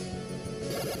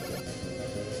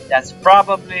 That's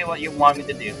probably what you want me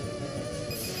to do,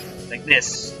 like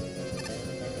this.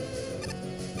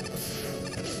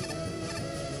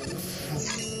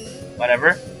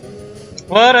 Whatever.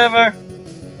 Whatever.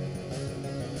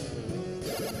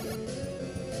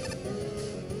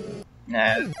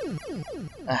 No.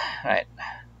 Right.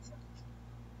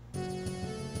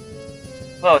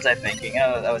 What was I thinking?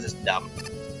 Oh, that was just dumb.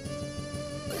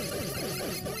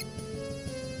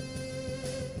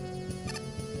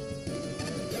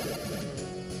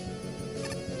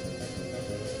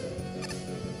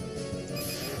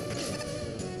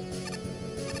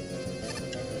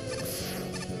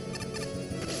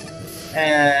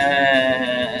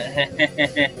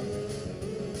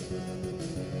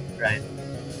 Right.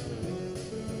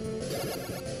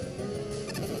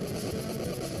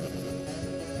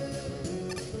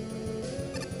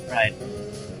 Right.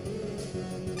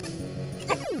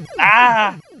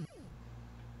 Ah!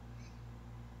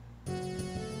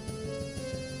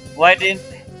 Why didn't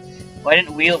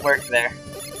wheel work there?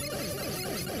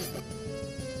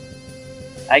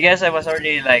 I guess I was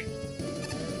already like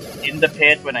in the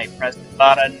pit when I pressed the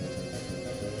button.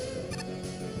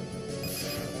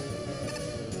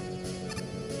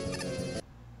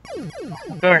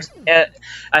 Of course,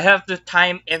 I have to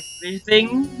time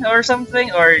everything or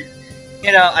something, or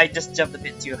you know, I just jumped a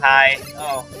bit too high.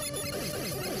 Oh,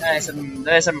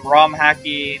 there's some ROM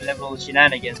hacky level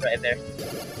shenanigans right there.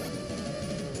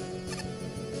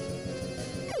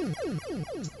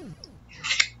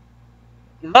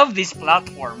 Love these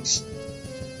platforms.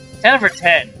 10 over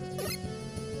 10.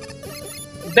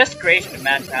 Best creation of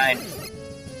mankind.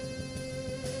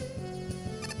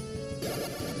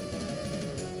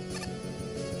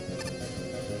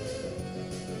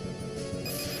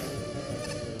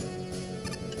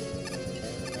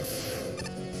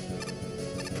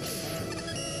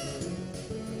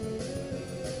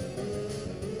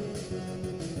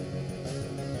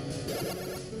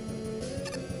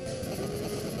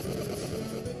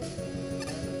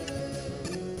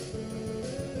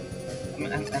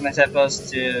 Am I supposed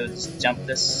to just jump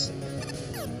this?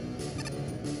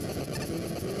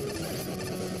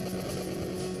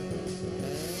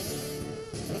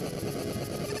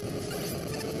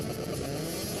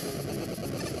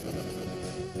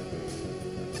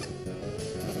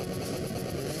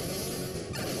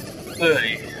 Ugh.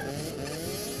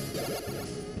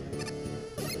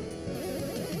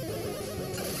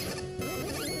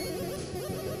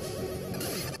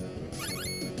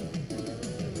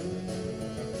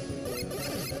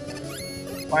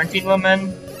 Quarantine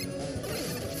Woman.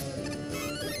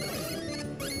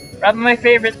 Probably my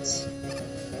favorites.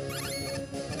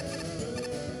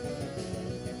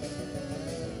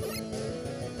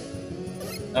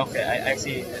 Okay, I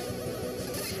see.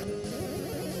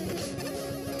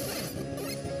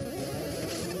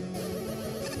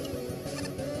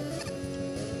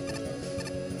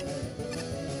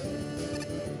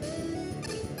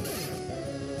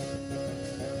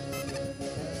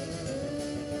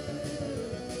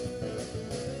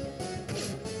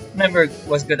 Never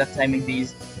was good at timing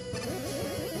these.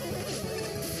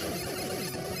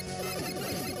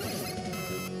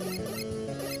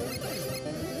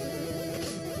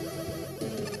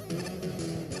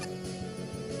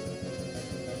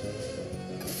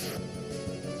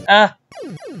 Ah,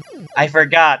 I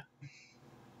forgot.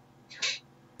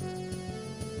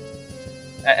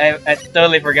 I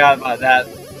totally forgot about that.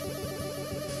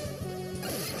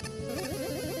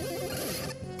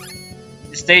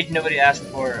 The stage nobody asked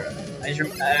for.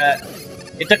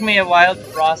 It took me a while to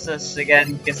process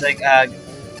again because like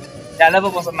that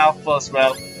level was a mouthful as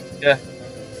well. Yeah.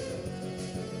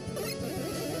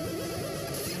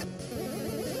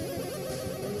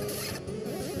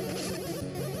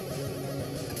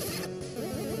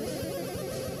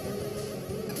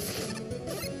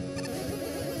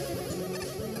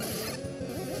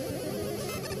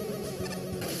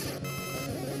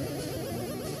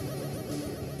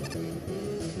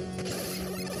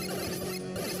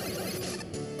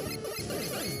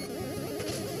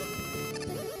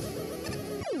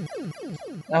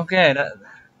 Okay,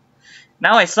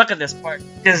 now I suck at this part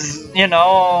because you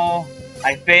know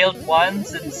I failed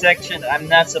once in the section I'm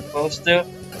not supposed to,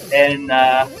 and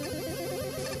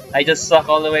I just suck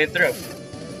all the way through.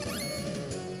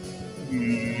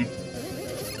 Hmm.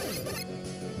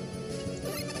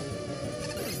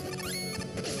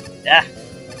 Yeah.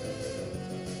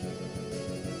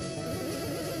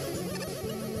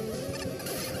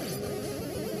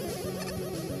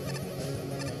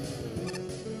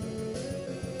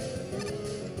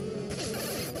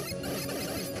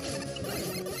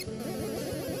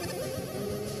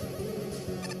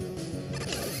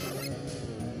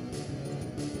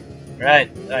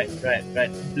 Right.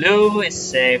 Blue is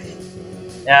safe.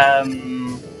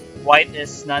 White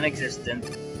is non-existent.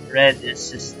 Red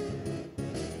is just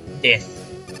death.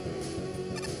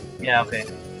 Yeah, okay.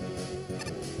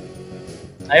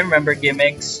 I remember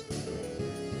gimmicks.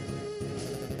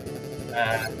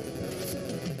 Uh,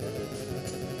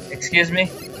 excuse me?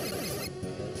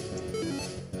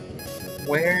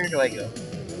 Where do I go?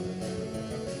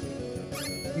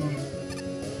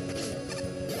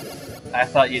 I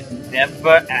thought you'd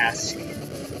never ask.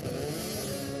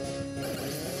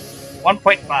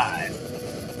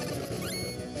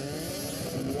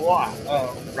 1.5. Wow.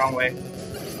 Oh, wrong way.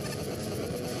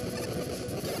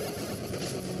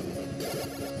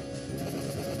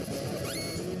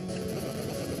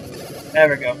 There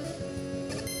we go.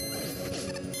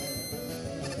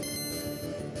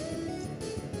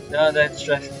 No, that's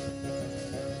just.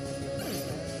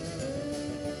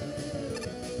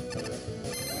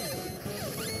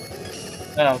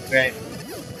 Oh, great.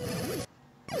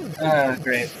 Oh,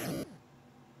 great.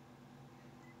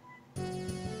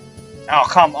 Oh,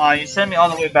 come on. You sent me all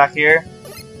the way back here.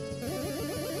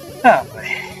 Oh, boy.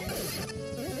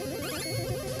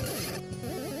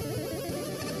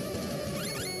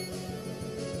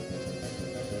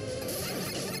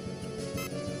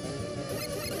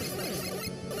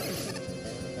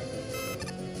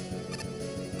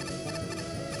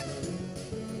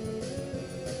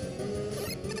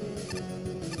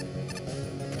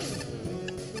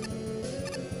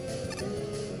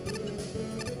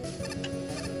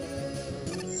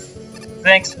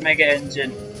 Thanks, Mega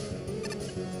Engine.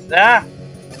 Ah!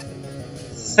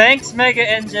 Thanks, Mega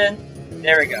Engine!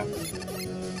 There we go.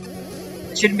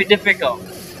 It shouldn't be difficult.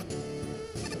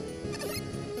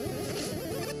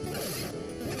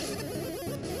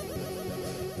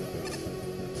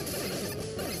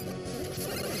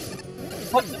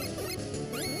 What the?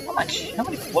 How much? How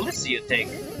many bullets do you take?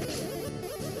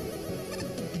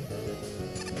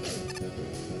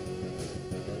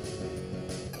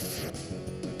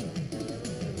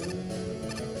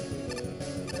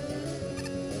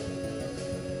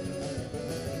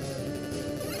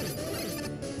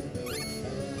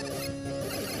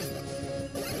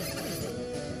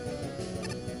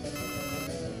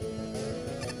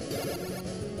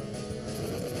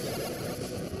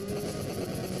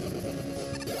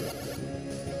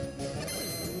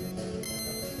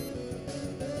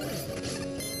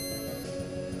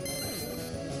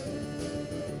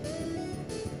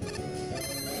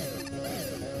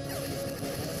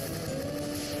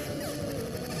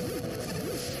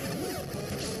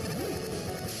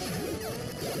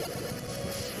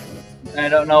 I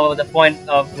don't know what the point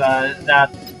of that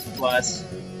was.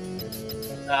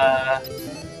 Uh,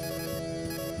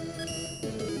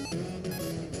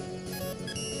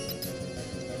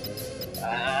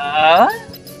 uh,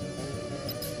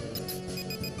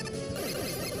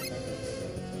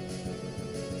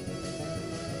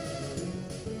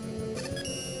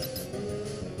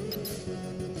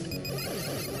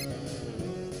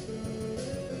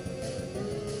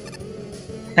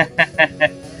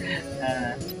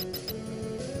 uh,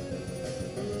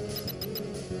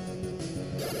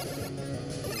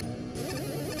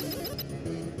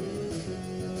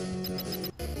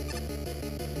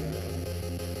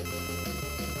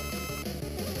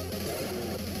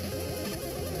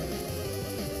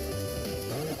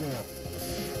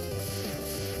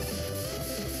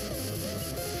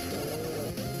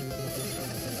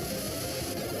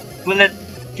 bullet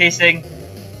casing.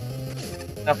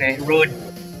 Okay, rude.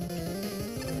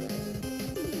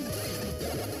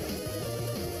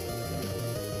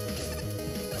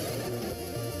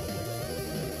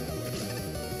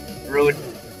 Rude.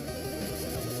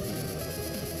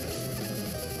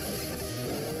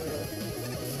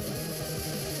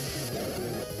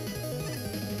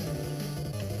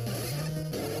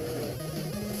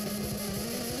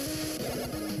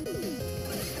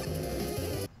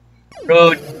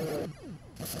 Rude.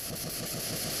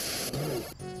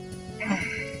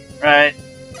 Right.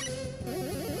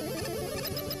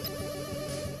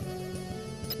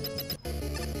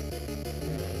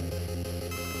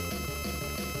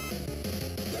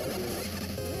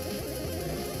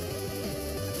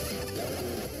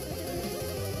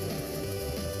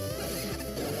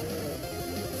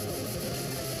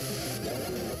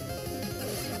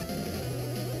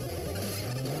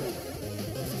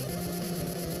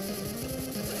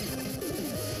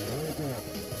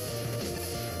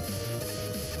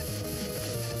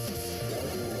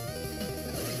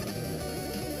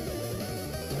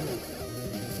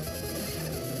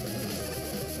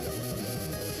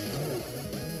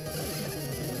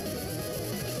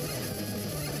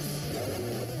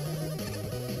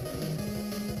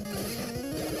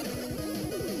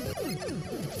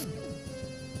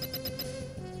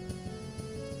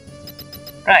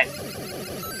 Right.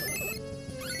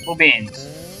 Full beans.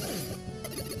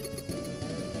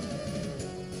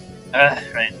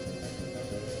 Right.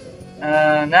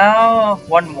 Now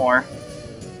one more.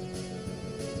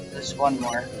 There's one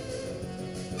more.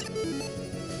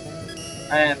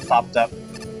 And it popped up.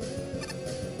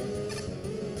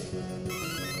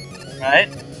 Right.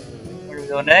 Where do we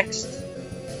go next?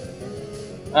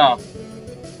 Oh.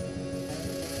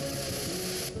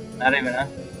 Not even, huh?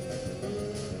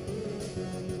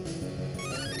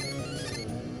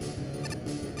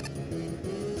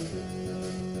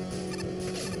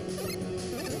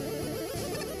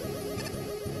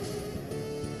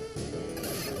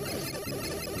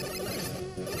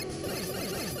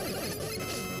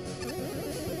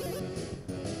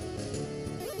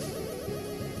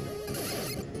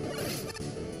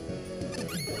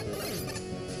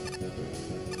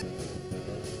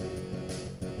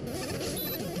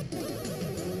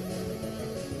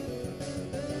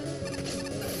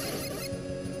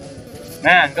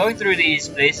 Man, going through these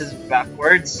places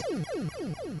backwards. You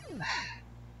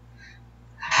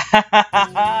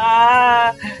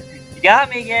got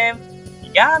me, game.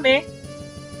 You got me.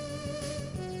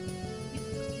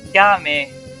 You got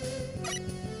me.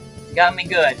 You got me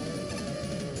good.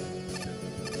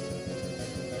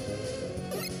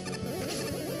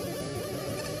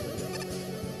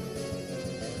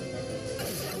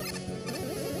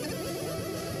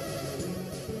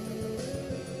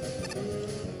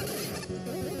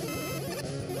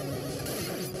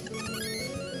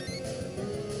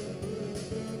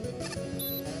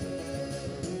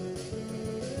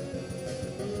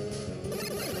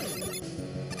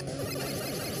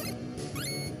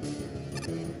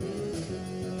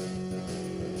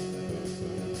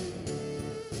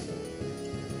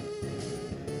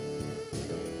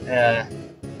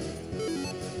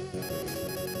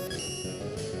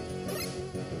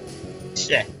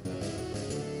 Shit.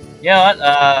 You know what?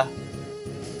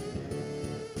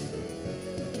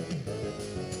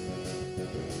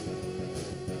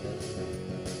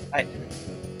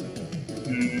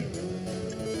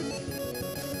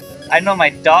 I know my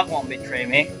dog won't betray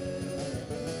me.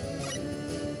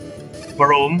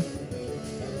 Broom.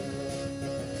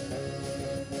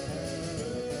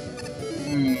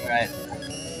 Right.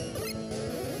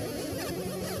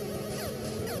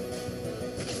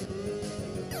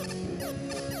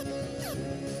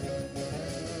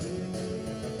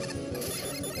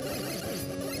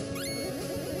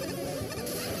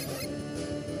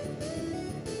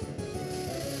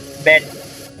 Bed.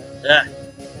 Ugh.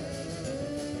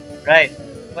 Right.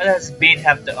 What does Beat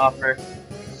have to offer?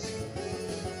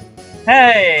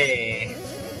 Hey!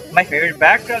 My favorite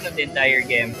background of the entire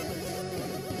game.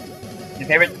 My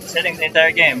favorite setting of the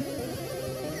entire game.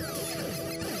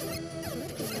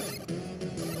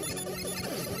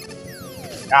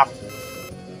 Ah.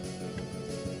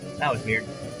 That was weird.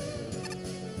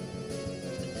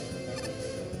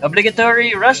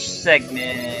 Obligatory rush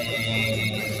segment.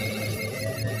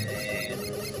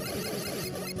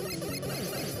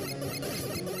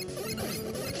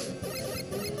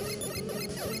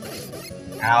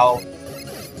 Ow.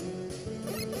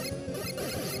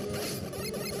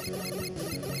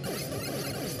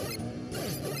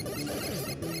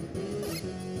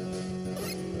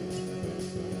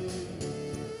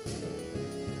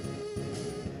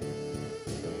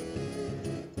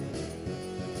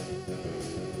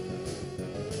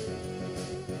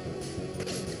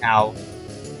 Ow.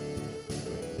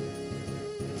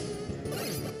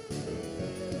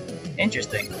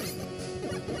 Interesting.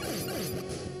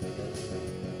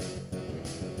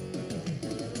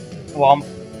 Womp.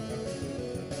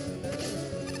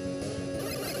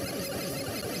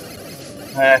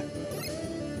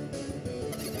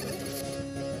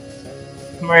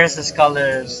 Marissa's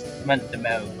colors meant to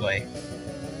boy.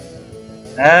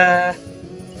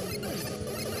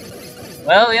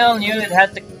 Well, we all knew it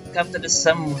had to come to this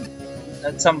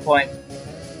at some point.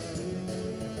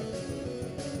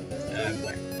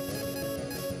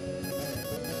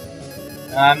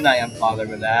 I'm not gonna bother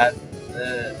with that.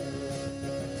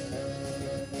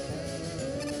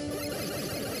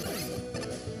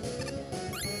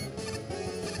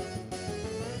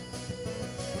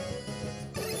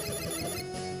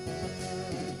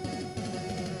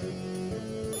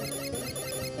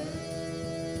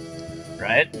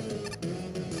 Right?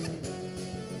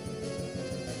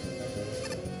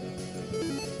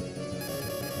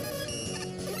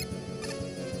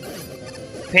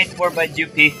 Paid for by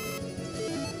Jupi.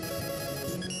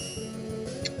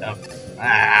 Oh.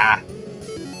 Ah.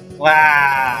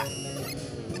 Wow.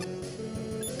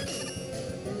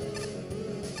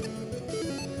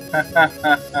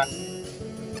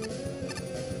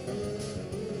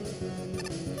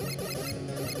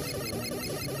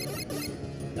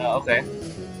 Oh, okay.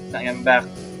 Not getting back.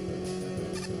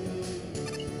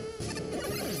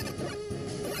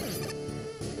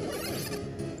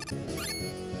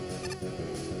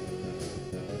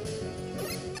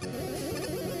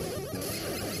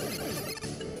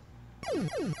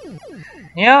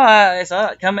 Yeah, I saw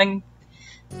it coming.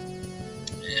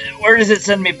 Where does it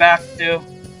send me back to?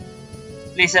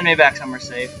 Please send me back somewhere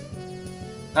safe.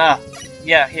 Ah,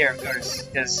 yeah, here, of course,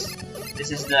 because this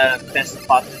is the best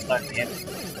spot to start the game.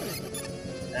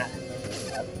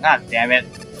 God damn it.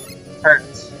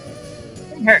 Hurts.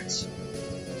 It hurts.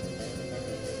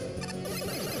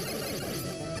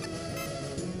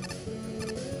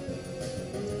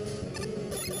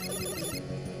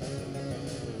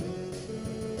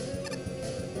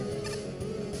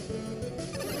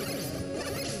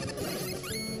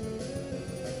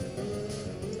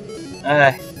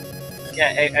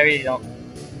 Yeah, I really don't.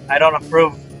 I don't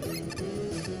approve.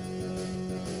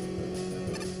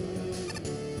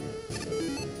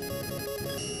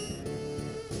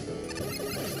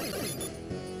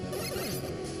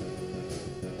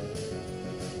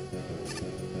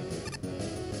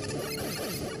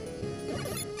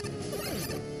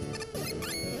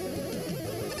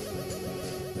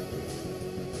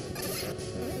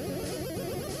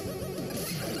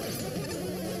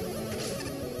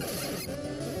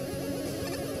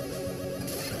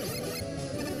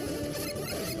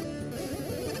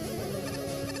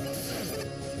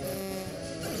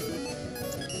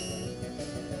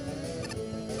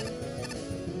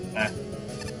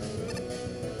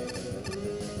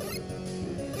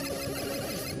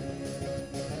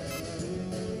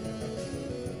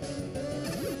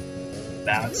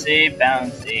 Bouncy,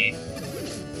 bouncy.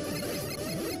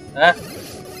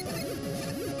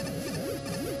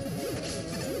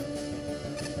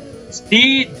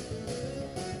 Speed!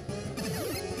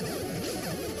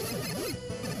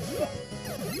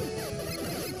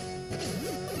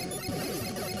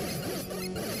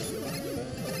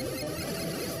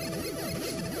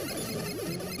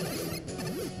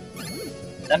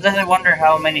 Sometimes I wonder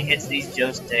how many hits these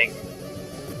Joes take.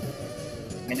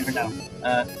 You never know.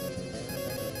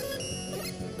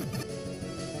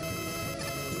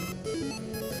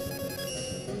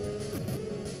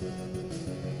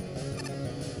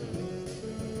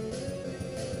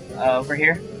 Over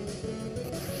here.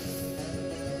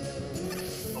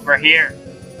 Over here.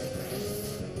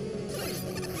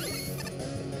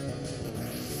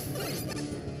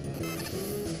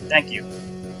 Thank you.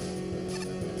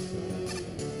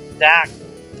 Dak.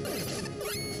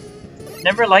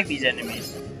 Never like these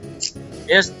enemies.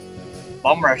 They just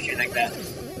bum rush you like that.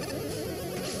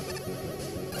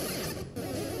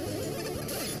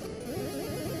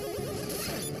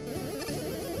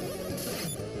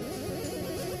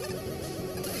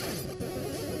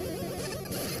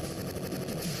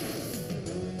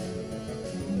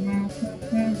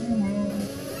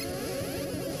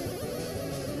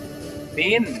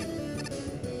 Beam.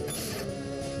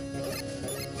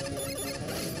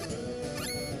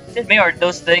 Did me or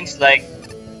those things like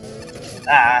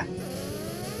I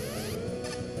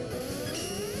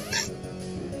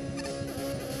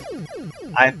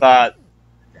thought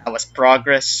that was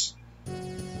progress.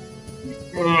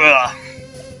 Ugh.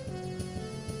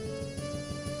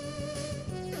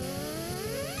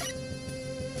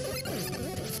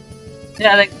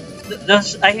 Yeah, like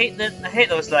those. I hate that. I hate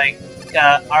those like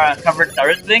covered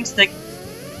turret things. Like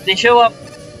they show up.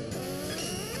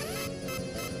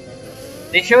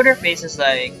 They show their faces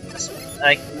like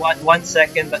 1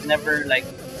 second, but never like.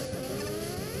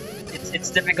 It's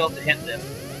difficult to hit them.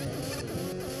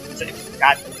 So,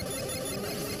 God.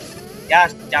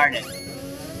 Gosh darn it.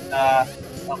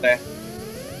 Okay.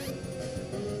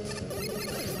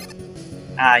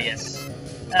 Ah, yes.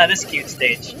 This cute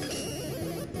stage.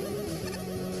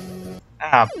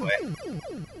 Ah, boy.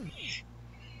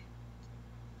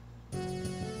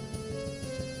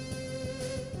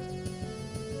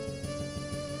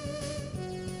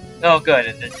 Oh, good.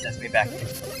 It sends me back.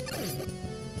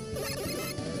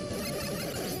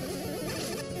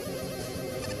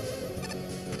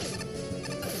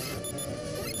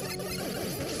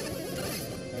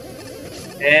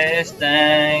 Yes,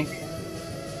 thank.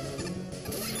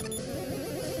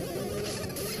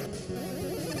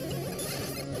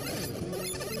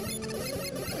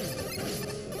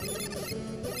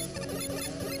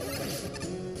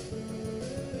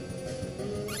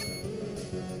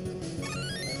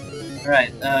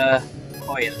 Right,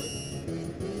 oil.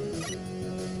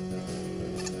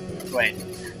 Wait.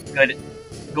 Good.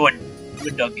 Good.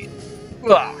 Good doggy.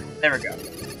 Ah, there we go.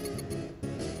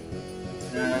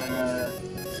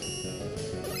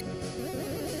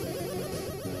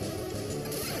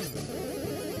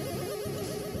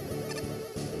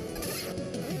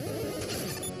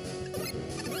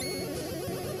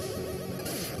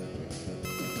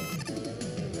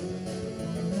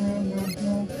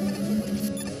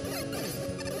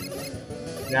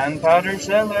 Gunpowder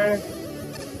seller.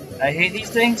 I hate these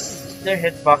things. Their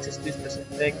hitbox is too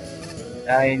specific.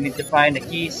 I need to find a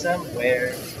key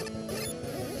somewhere.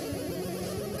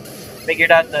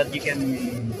 Figured out that you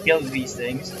can kill these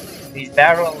things. These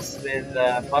barrels with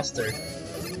Buster.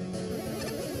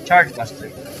 Charge Buster.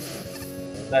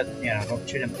 But, you know, don't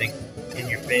shoot them like in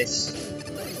your face.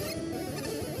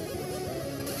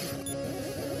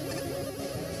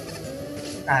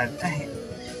 I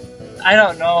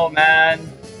don't know, man.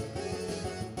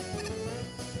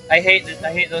 I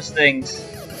hate those things.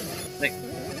 Like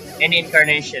any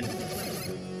incarnation.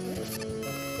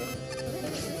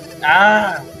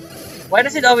 Ah, why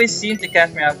does it always seem to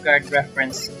catch me off guard?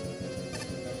 Reference.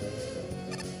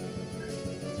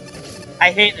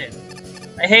 I hate it.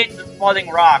 I hate the falling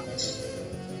rocks.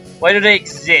 Why do they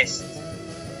exist?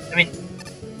 I mean,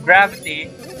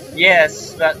 gravity,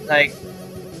 yes, but like,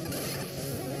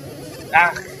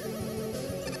 ah.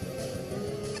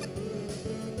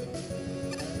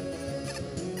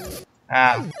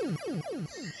 Ah.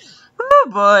 Oh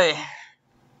boy.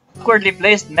 Poorly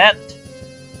placed net.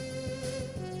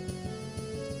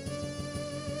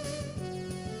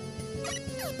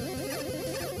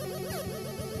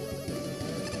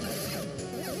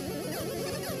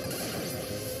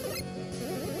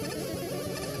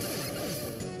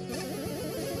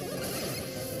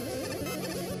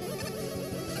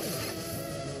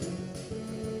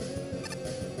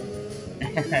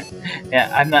 Yeah,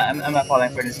 I'm not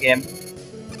falling for this game.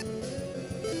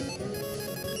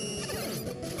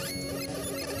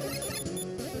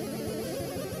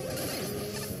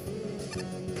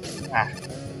 Ah.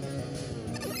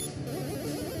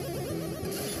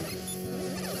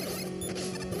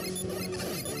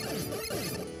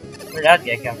 Where'd that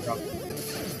guy come from?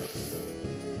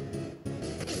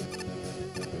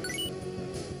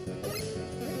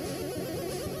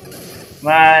 Come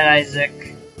on, Isaac.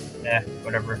 Yeah,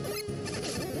 whatever.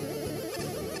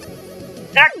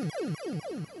 Ah!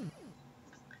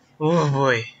 Oh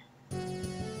boy.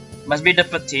 Must be the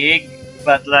fatigue,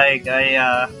 but like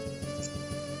I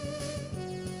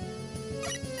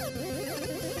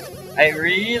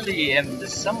really am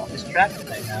somewhat distracted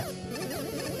right now.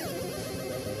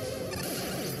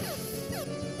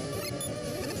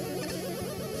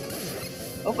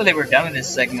 Hopefully we're done with this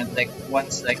segment, like,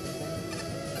 once, like...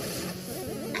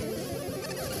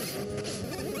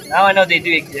 Now I know they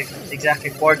do exactly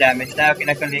 4 damage. Now I can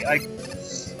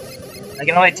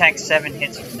only tank 7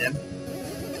 hits from them.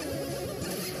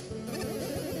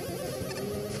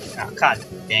 Oh, god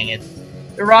dang it.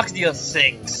 The rocks deal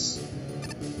 6.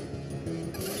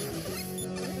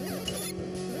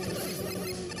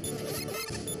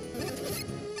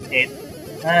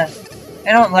 I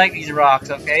don't like these rocks,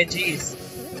 okay? Jeez.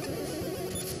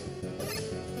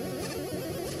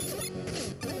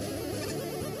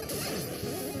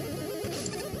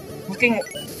 Looking...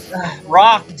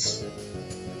 rocks!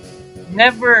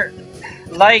 Never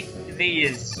like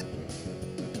these.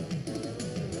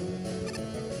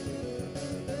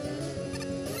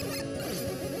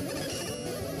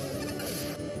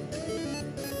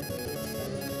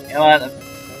 You know what?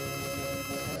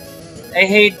 I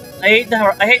hate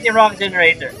the rock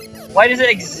generator. Why does it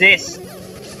exist?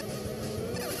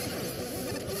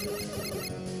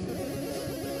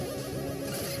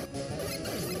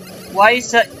 Why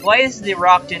is the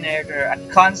rock generator a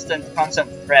constant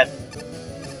threat?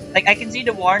 Like, I can see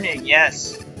the warning,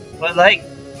 yes, but like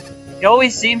it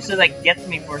always seems to like get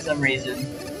me for some reason.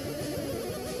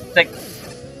 It's like,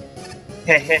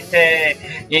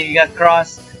 hey, you got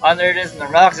crossed under this and the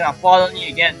rock's gonna fall on you,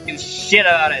 you can't do shit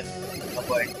about it. Oh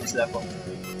boy, this level.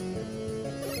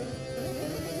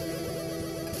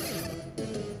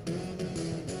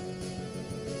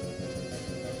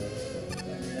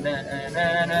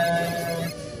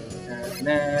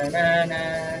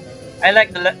 I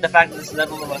like the fact that this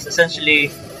level was essentially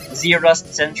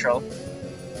Zerust Central.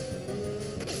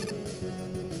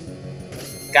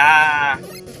 Gah!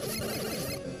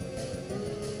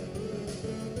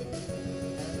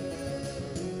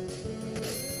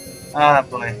 Ah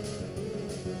boy.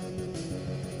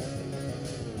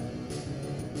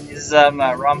 This is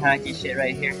ROM hacky shit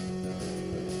right here.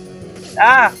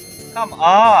 Ah! Come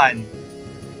on!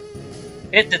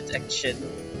 Hit detection.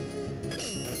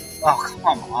 Oh,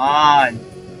 come on.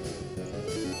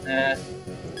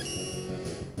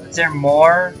 Is there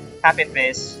more? Happy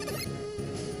face.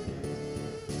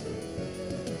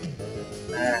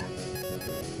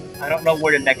 I don't know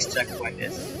where the next checkpoint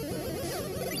is.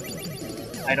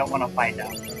 I don't want to find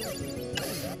out.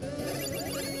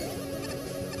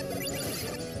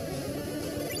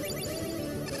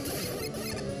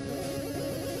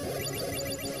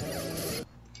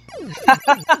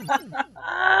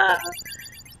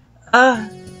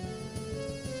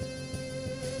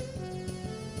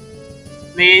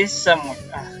 Please, someone.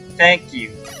 Thank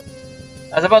you.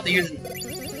 I was about to use.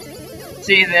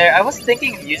 See there, I was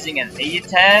thinking of using an A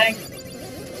tag,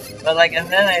 but like, and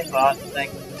then I thought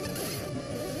like.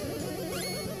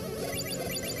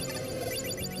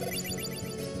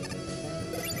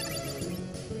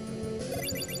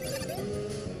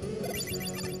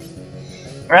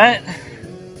 Right?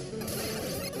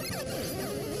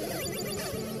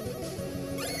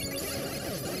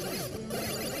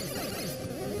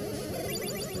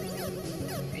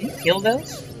 Can you kill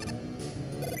those?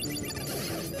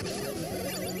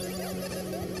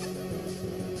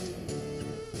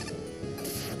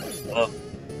 Oh.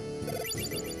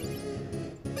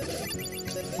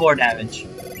 4 damage.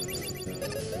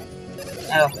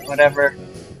 Oh, whatever.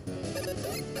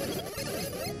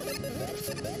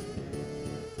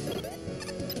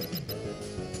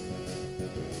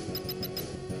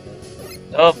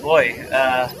 Oh boy,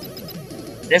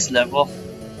 this level.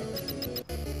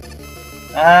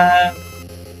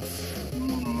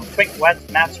 Quick wet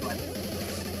match one.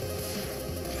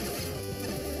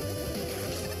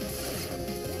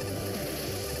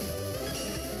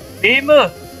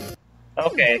 Bimu!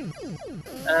 Okay.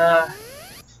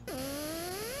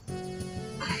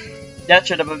 That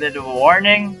should have been a bit of a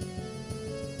warning.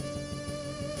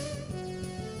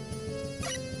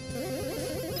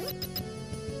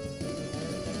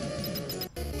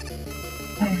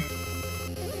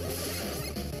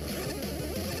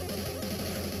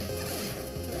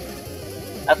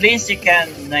 At least you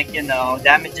can, like, you know,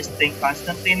 damage this thing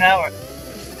constantly now, or...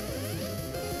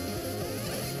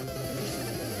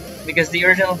 Because the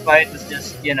original fight was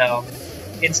just, you know,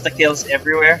 insta-kills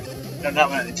everywhere. No, not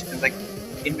one, it's like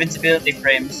invincibility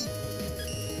frames.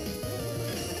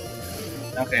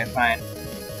 Okay, fine.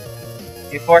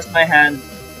 You forced my hand.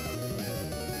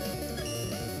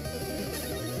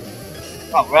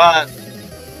 Oh, run!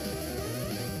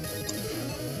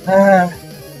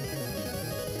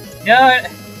 You know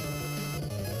what?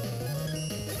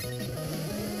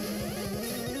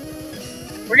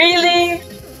 Really?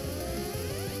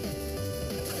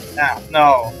 Ah,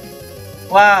 no.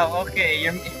 Wow, okay,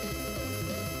 you're...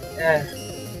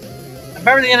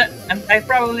 I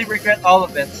probably regret all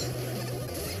of it.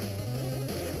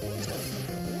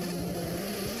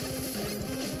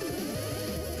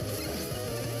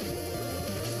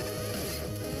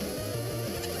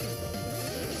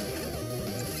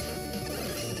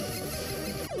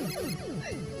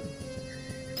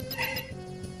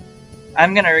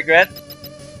 I'm gonna regret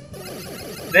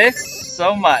this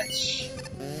so much.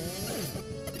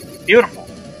 Beautiful.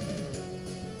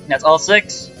 That's all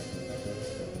 6.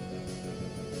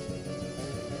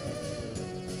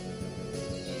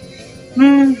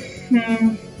 Hmm.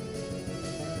 Hmm.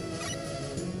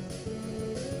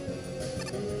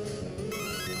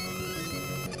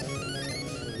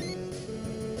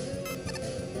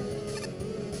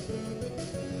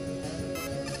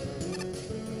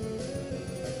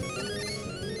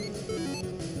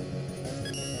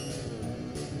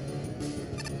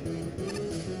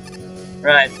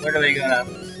 Right, where do we go now?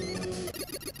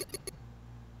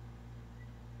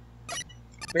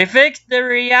 We fixed the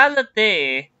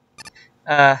reality.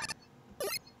 Uh,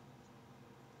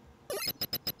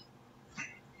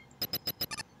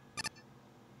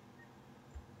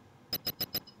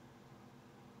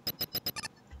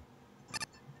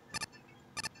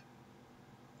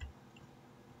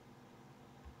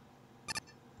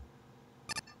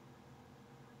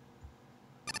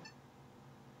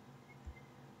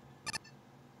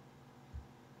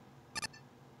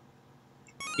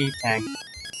 E-tank.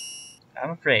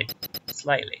 I'm afraid.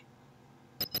 Slightly.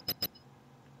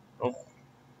 Oh,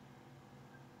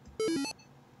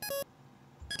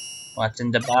 what's in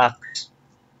the box?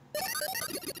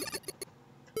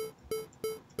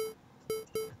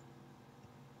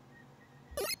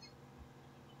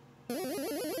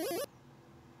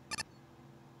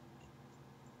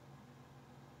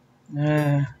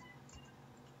 Uh,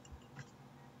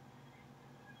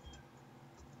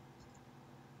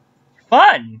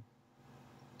 fun!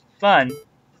 Fun.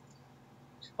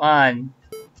 Fun.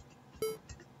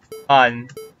 Fun.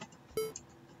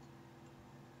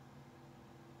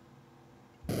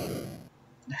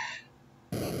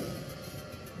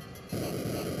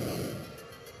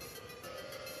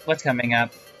 What's coming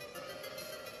up?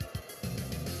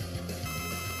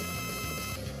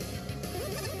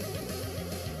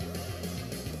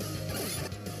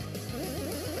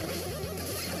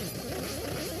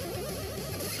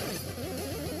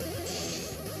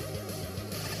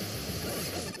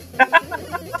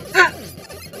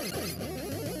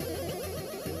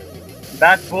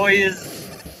 Bad boys.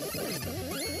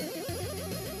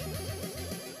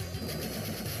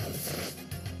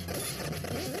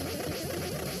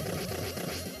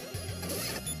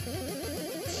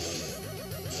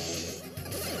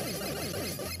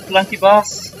 Flunky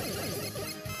boss.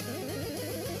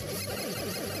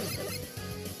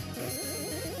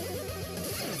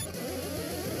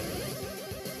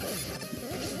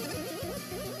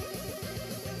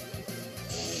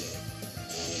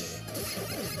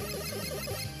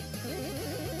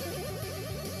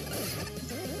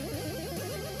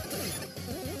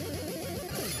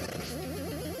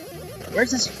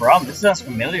 Where's this from? This sounds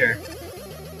familiar.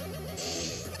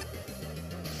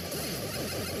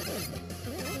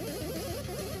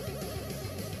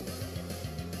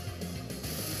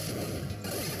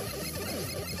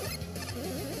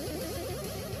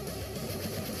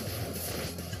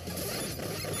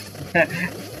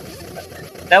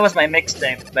 That was my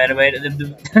mixtape, by the way.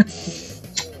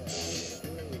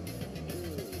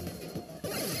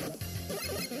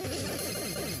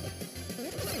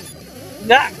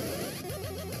 Ah!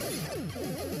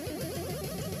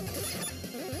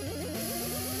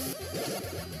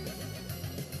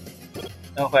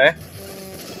 Okay.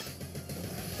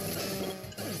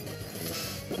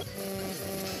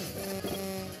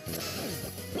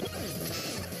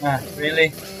 Ah,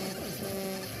 really?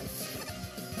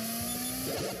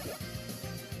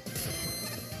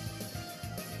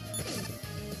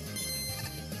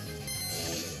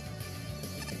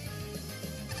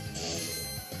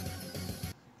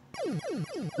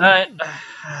 Alright.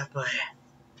 Ah, boy.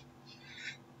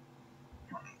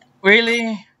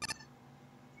 Really?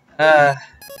 Uh,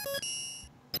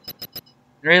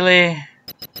 really?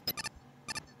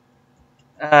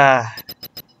 Uh,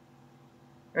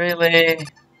 really?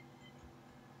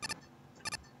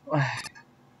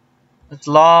 It's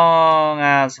long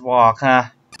ass walk, huh?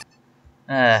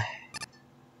 Uh,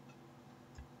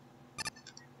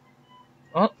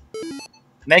 oh,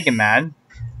 Megaman.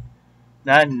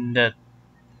 That.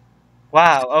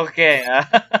 Wow. Okay.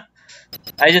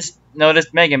 I just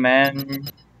noticed Megaman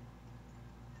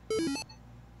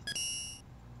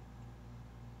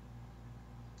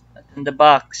in the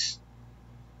box.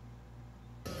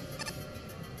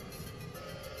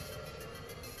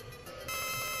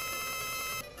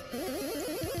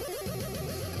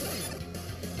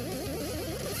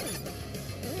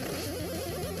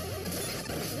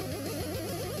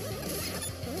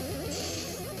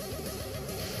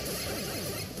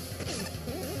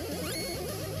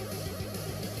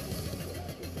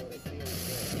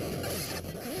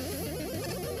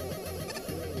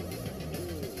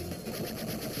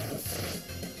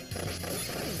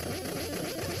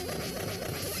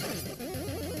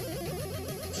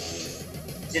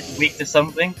 Is it weak to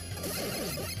something?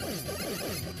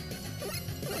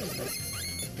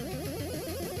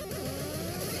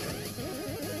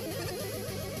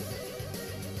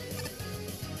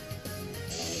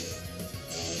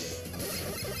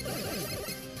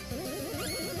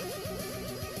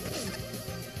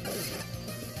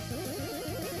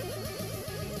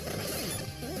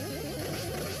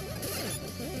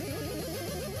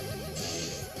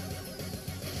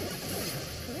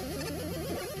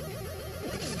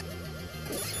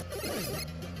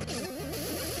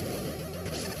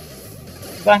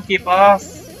 Funky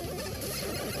boss.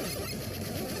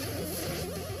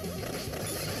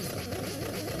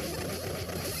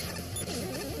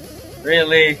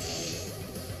 Really?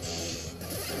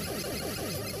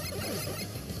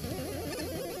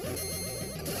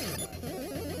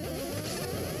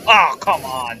 Oh, come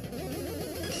on.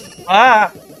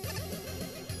 Ah!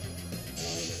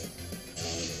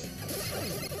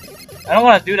 I don't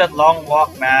want to do that long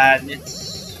walk, man. It's...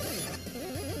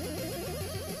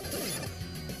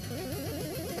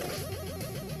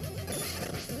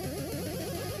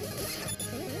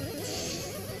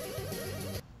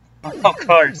 Of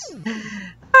course.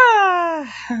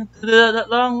 Ah! That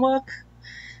long walk.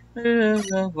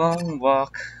 The long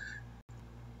walk.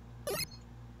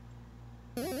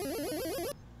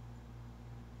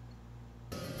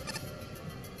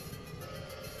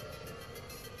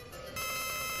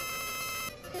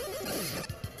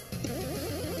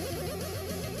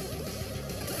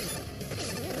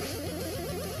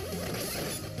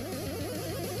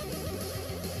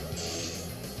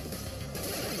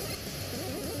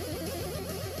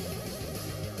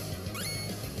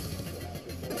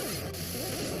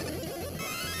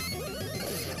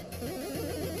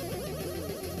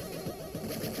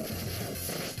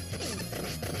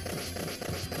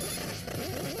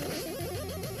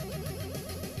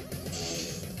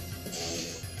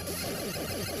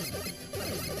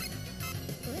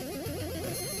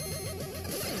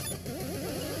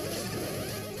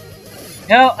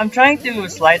 No, I'm trying to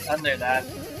slide under that.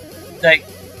 Like,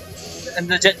 I'm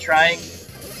legit trying.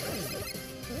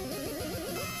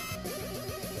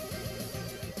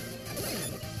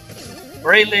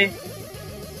 Really?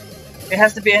 It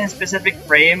has to be in a specific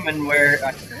frame and where...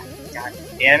 God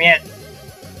damn it.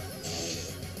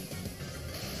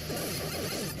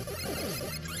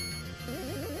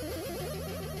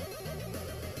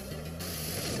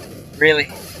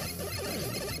 Really?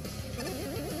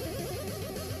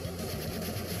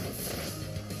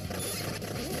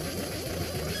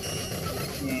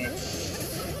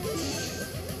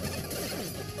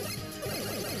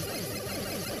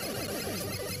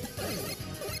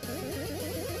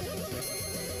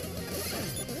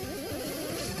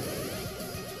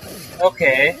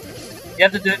 Okay. You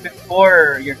have to do it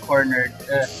before you're cornered.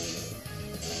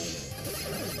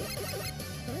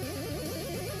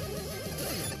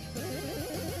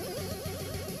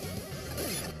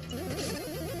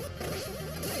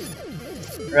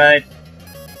 Right.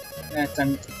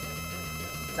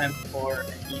 Time for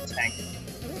an E-tank.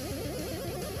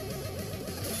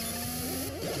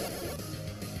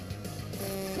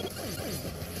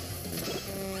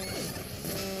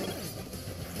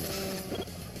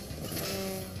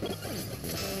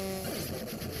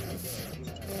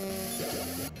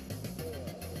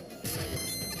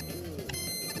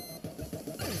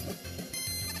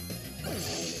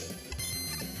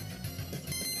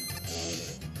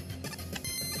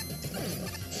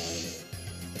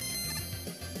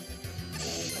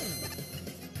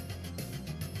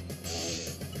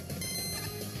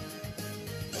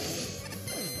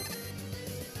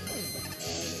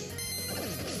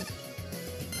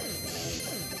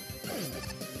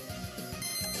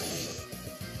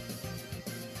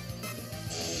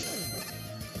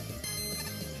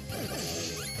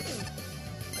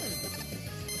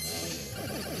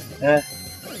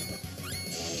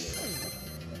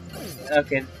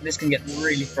 Okay, this can get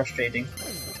really frustrating.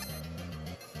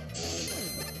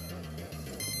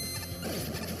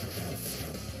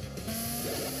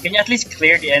 Can you at least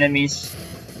clear the enemies?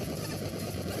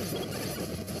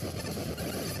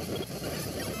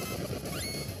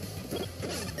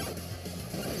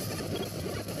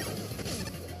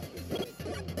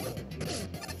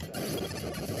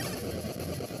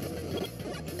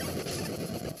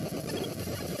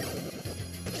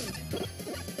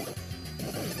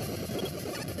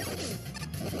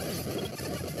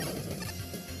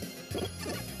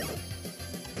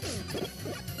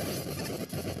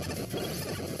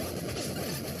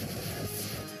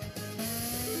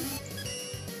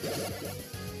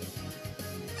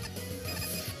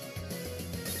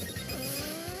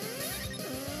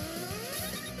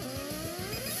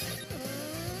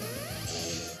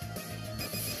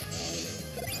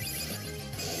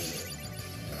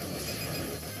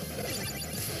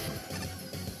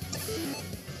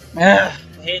 Ugh,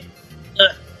 I hate.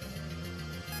 Ugh.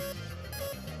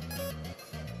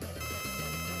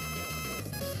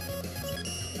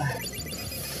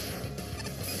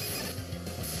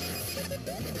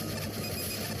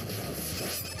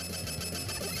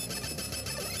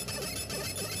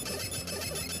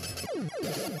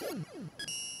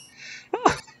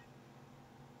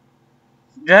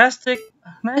 Drastic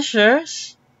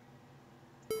measures?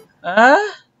 Uh?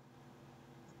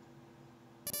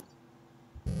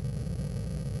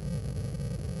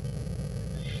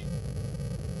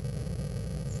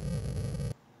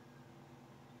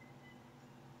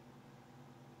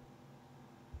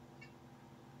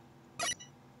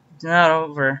 It's not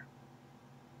over.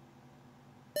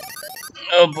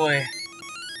 Oh boy.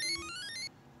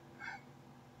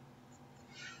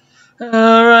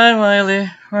 Alright,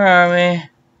 Wily. Where are we?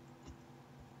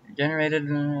 Generated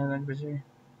language.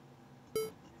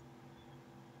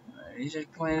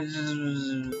 Eject point.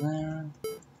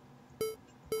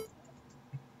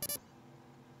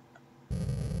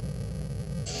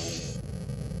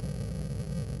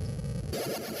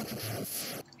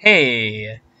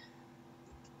 Hey!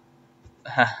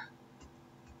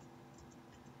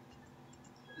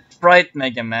 Sprite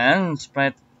Megaman.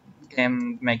 Sprite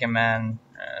game Megaman.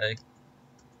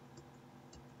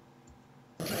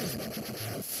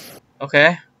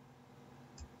 Okay.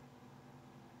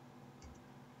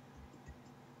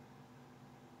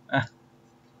 Uh,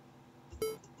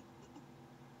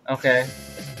 okay.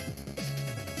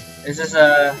 Is this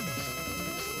a.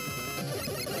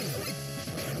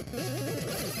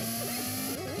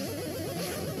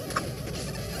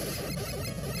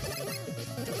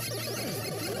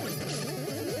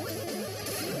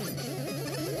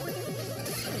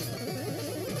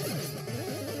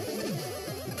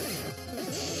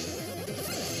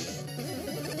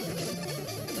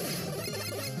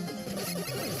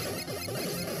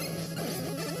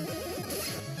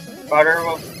 Butter?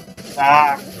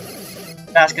 Ah.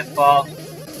 Basketball.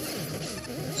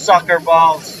 Soccer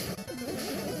balls.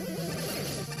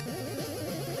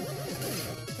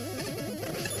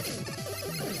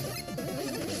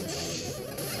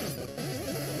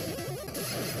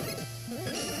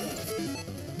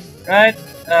 Right?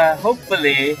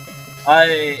 Hopefully.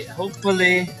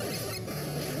 Hopefully.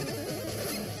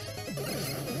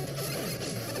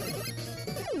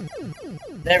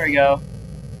 There we go.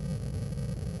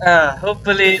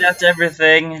 Hopefully that's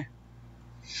everything.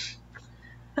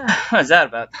 What is that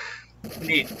about?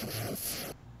 Neat.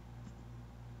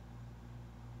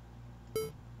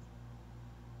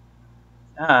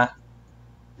 Ah.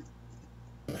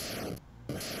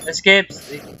 Escape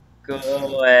sequence.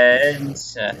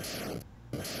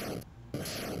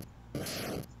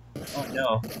 Oh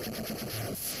no.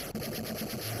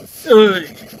 Ugh.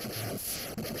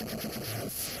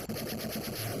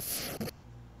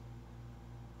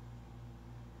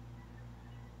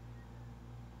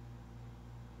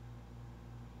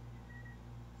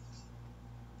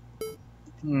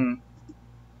 Hmm.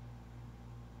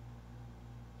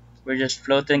 We're just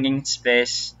floating in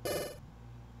space.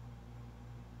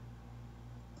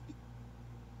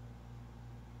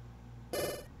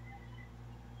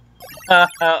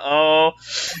 Oh.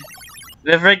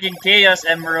 The freaking Chaos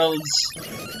Emeralds.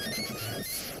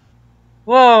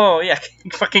 Whoa, yeah,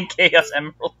 fucking Chaos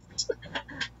Emeralds.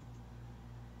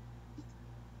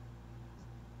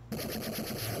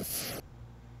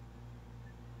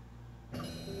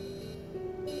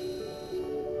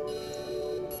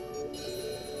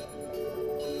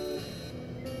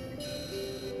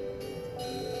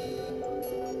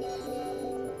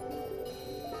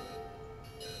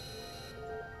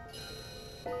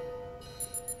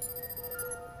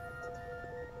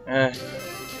 Uh,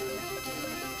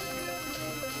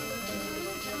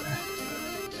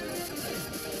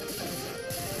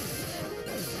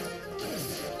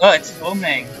 oh, it's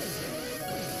foaming.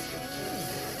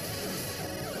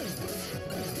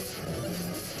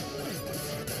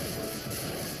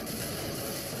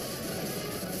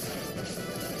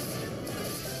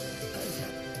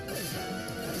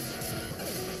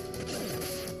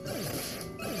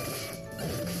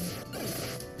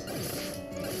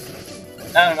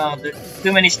 I don't know, there's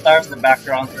too many stars in the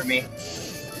background for me.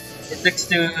 It looks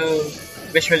too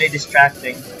visually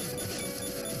distracting.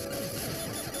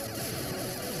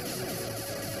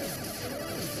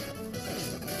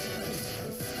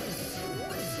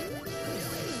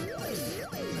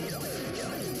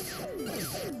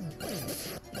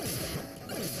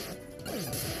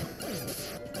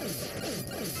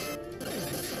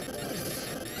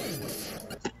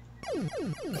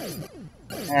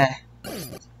 Eh.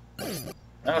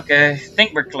 Okay, I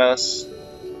think we're close.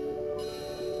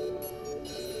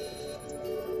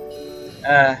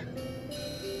 Uh,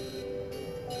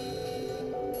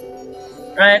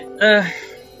 right.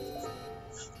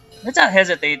 Let's not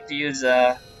hesitate to use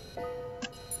a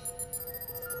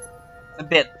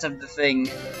bit of the thing.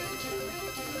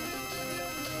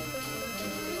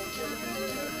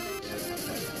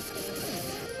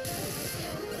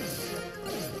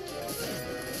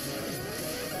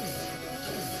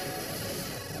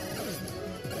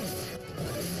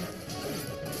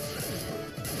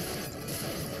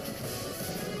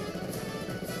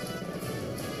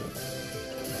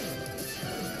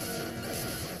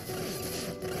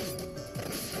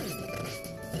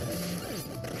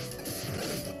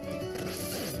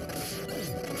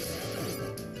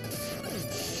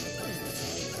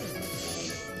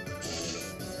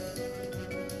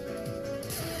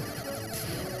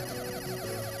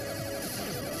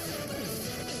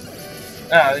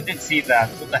 Oh, I didn't see that.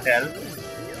 What the hell?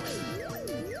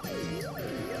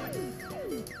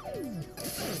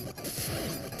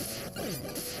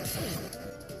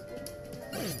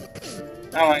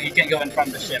 Oh, you can go in front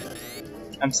of the ship.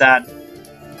 I'm sad.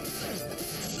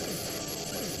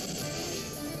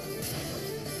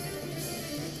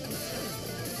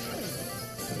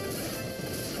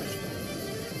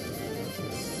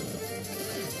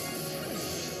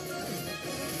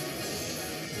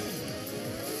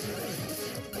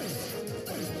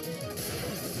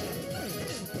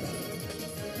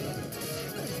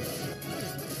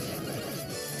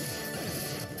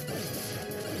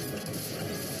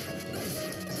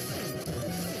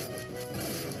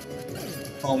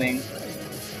 Homing.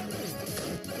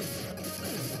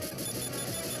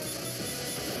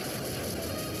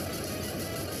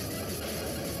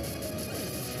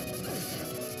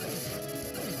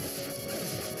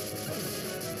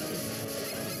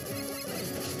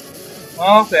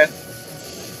 Oh, okay.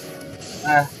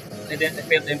 I didn't. I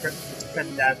failed to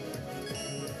print that.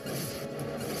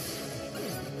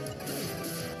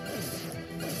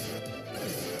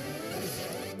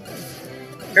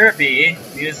 Kirby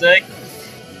music.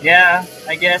 Yeah,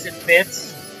 I guess it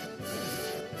fits.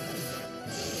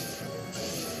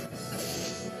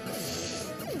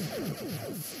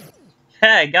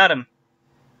 Hey, got him.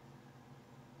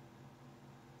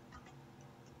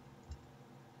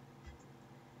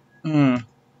 Hmm.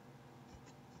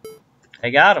 I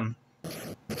got him.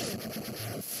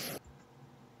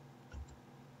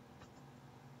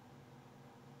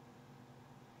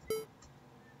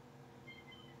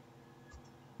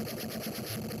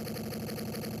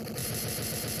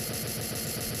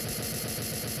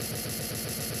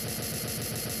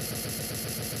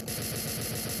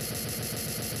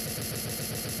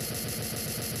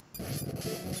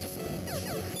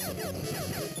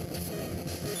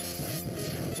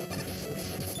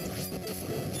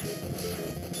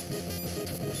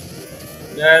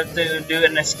 You have to do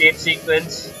an escape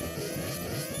sequence.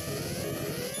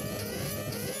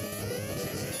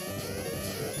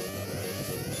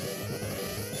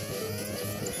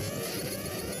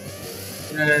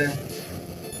 Uh,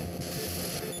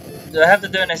 do I have to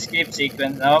do an escape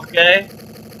sequence? Okay.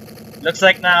 Looks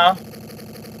like now.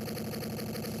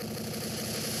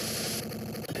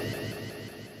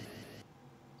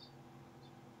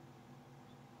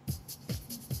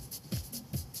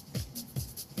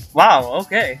 Wow,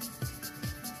 okay.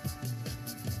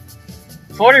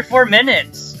 44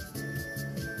 minutes!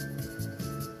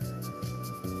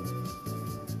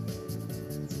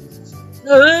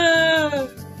 Ah!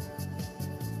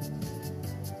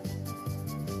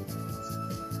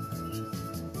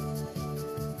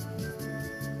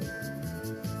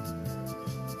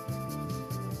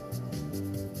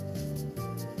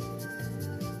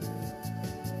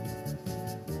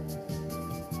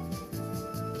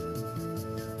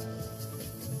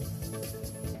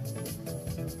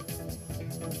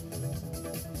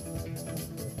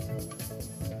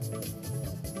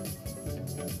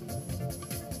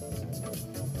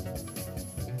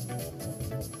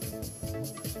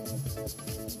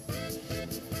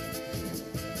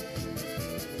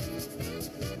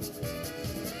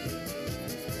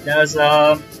 That was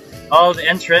all the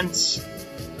entrance.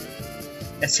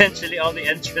 Essentially all the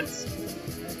entrance.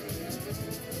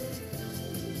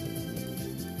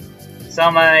 Saw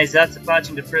my Zatsu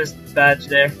patching the first badge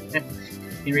there.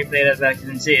 You replay that back,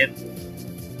 didn't see it.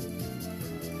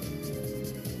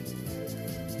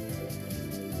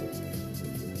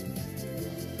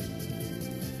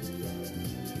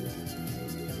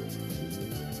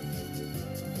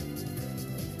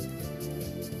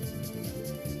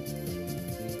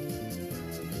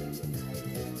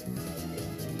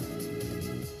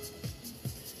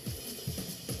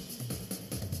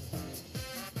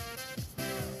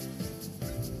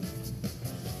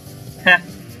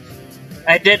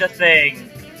 I did a thing.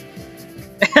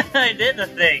 I did a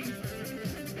thing.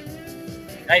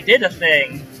 I did a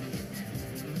thing.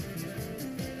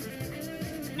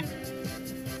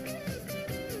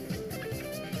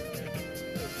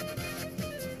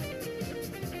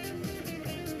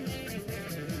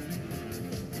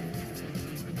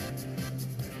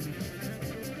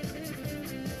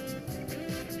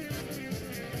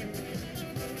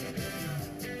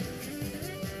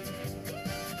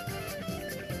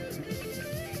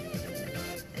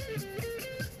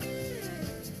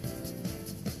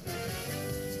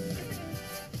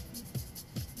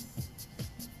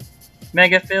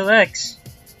 Megaphil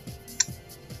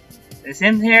is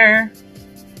in here.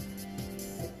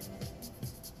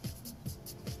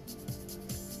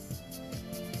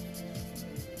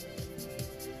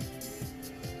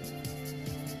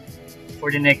 For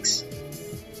the next.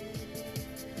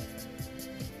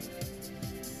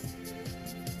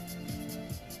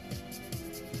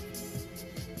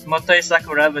 Motoi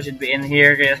Sakuraba should be in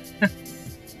here.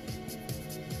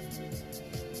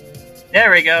 There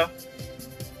we go.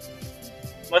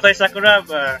 Motoi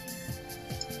Sakuraba.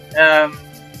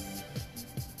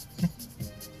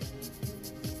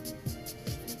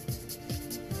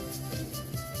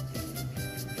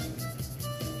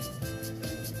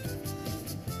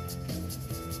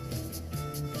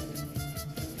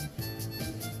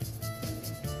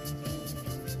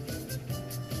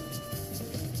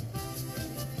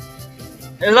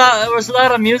 There was a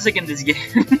lot of music in this game.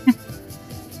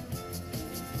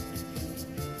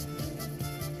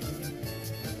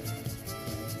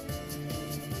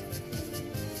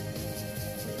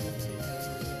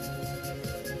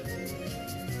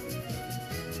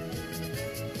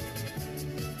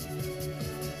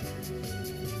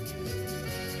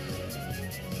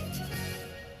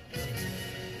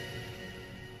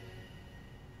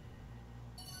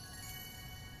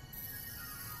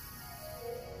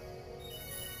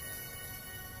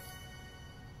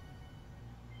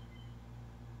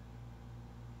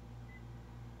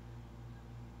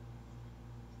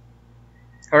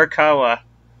 Horikawa,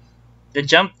 the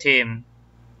Jump Team,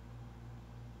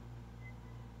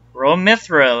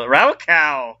 Romithril,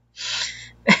 Raukau.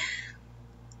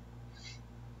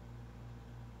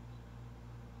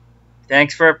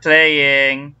 Thanks for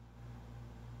playing.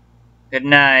 Good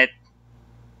night.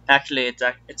 Actually, it's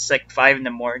like 5 in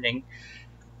the morning.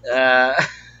 No,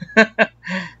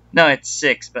 it's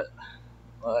 6, but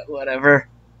whatever.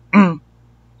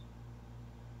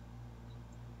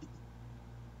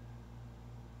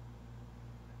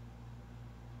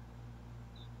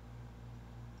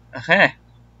 Okay, I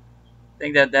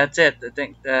think that's it. I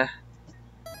think the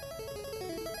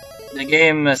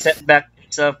game set back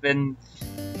itself in.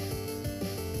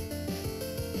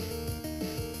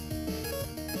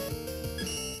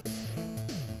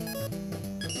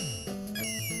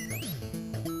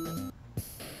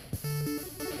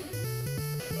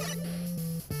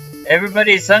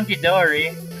 Everybody's hunky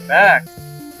dory. Back.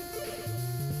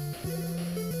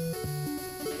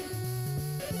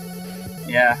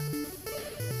 Yeah.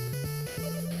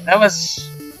 That was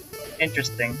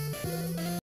interesting.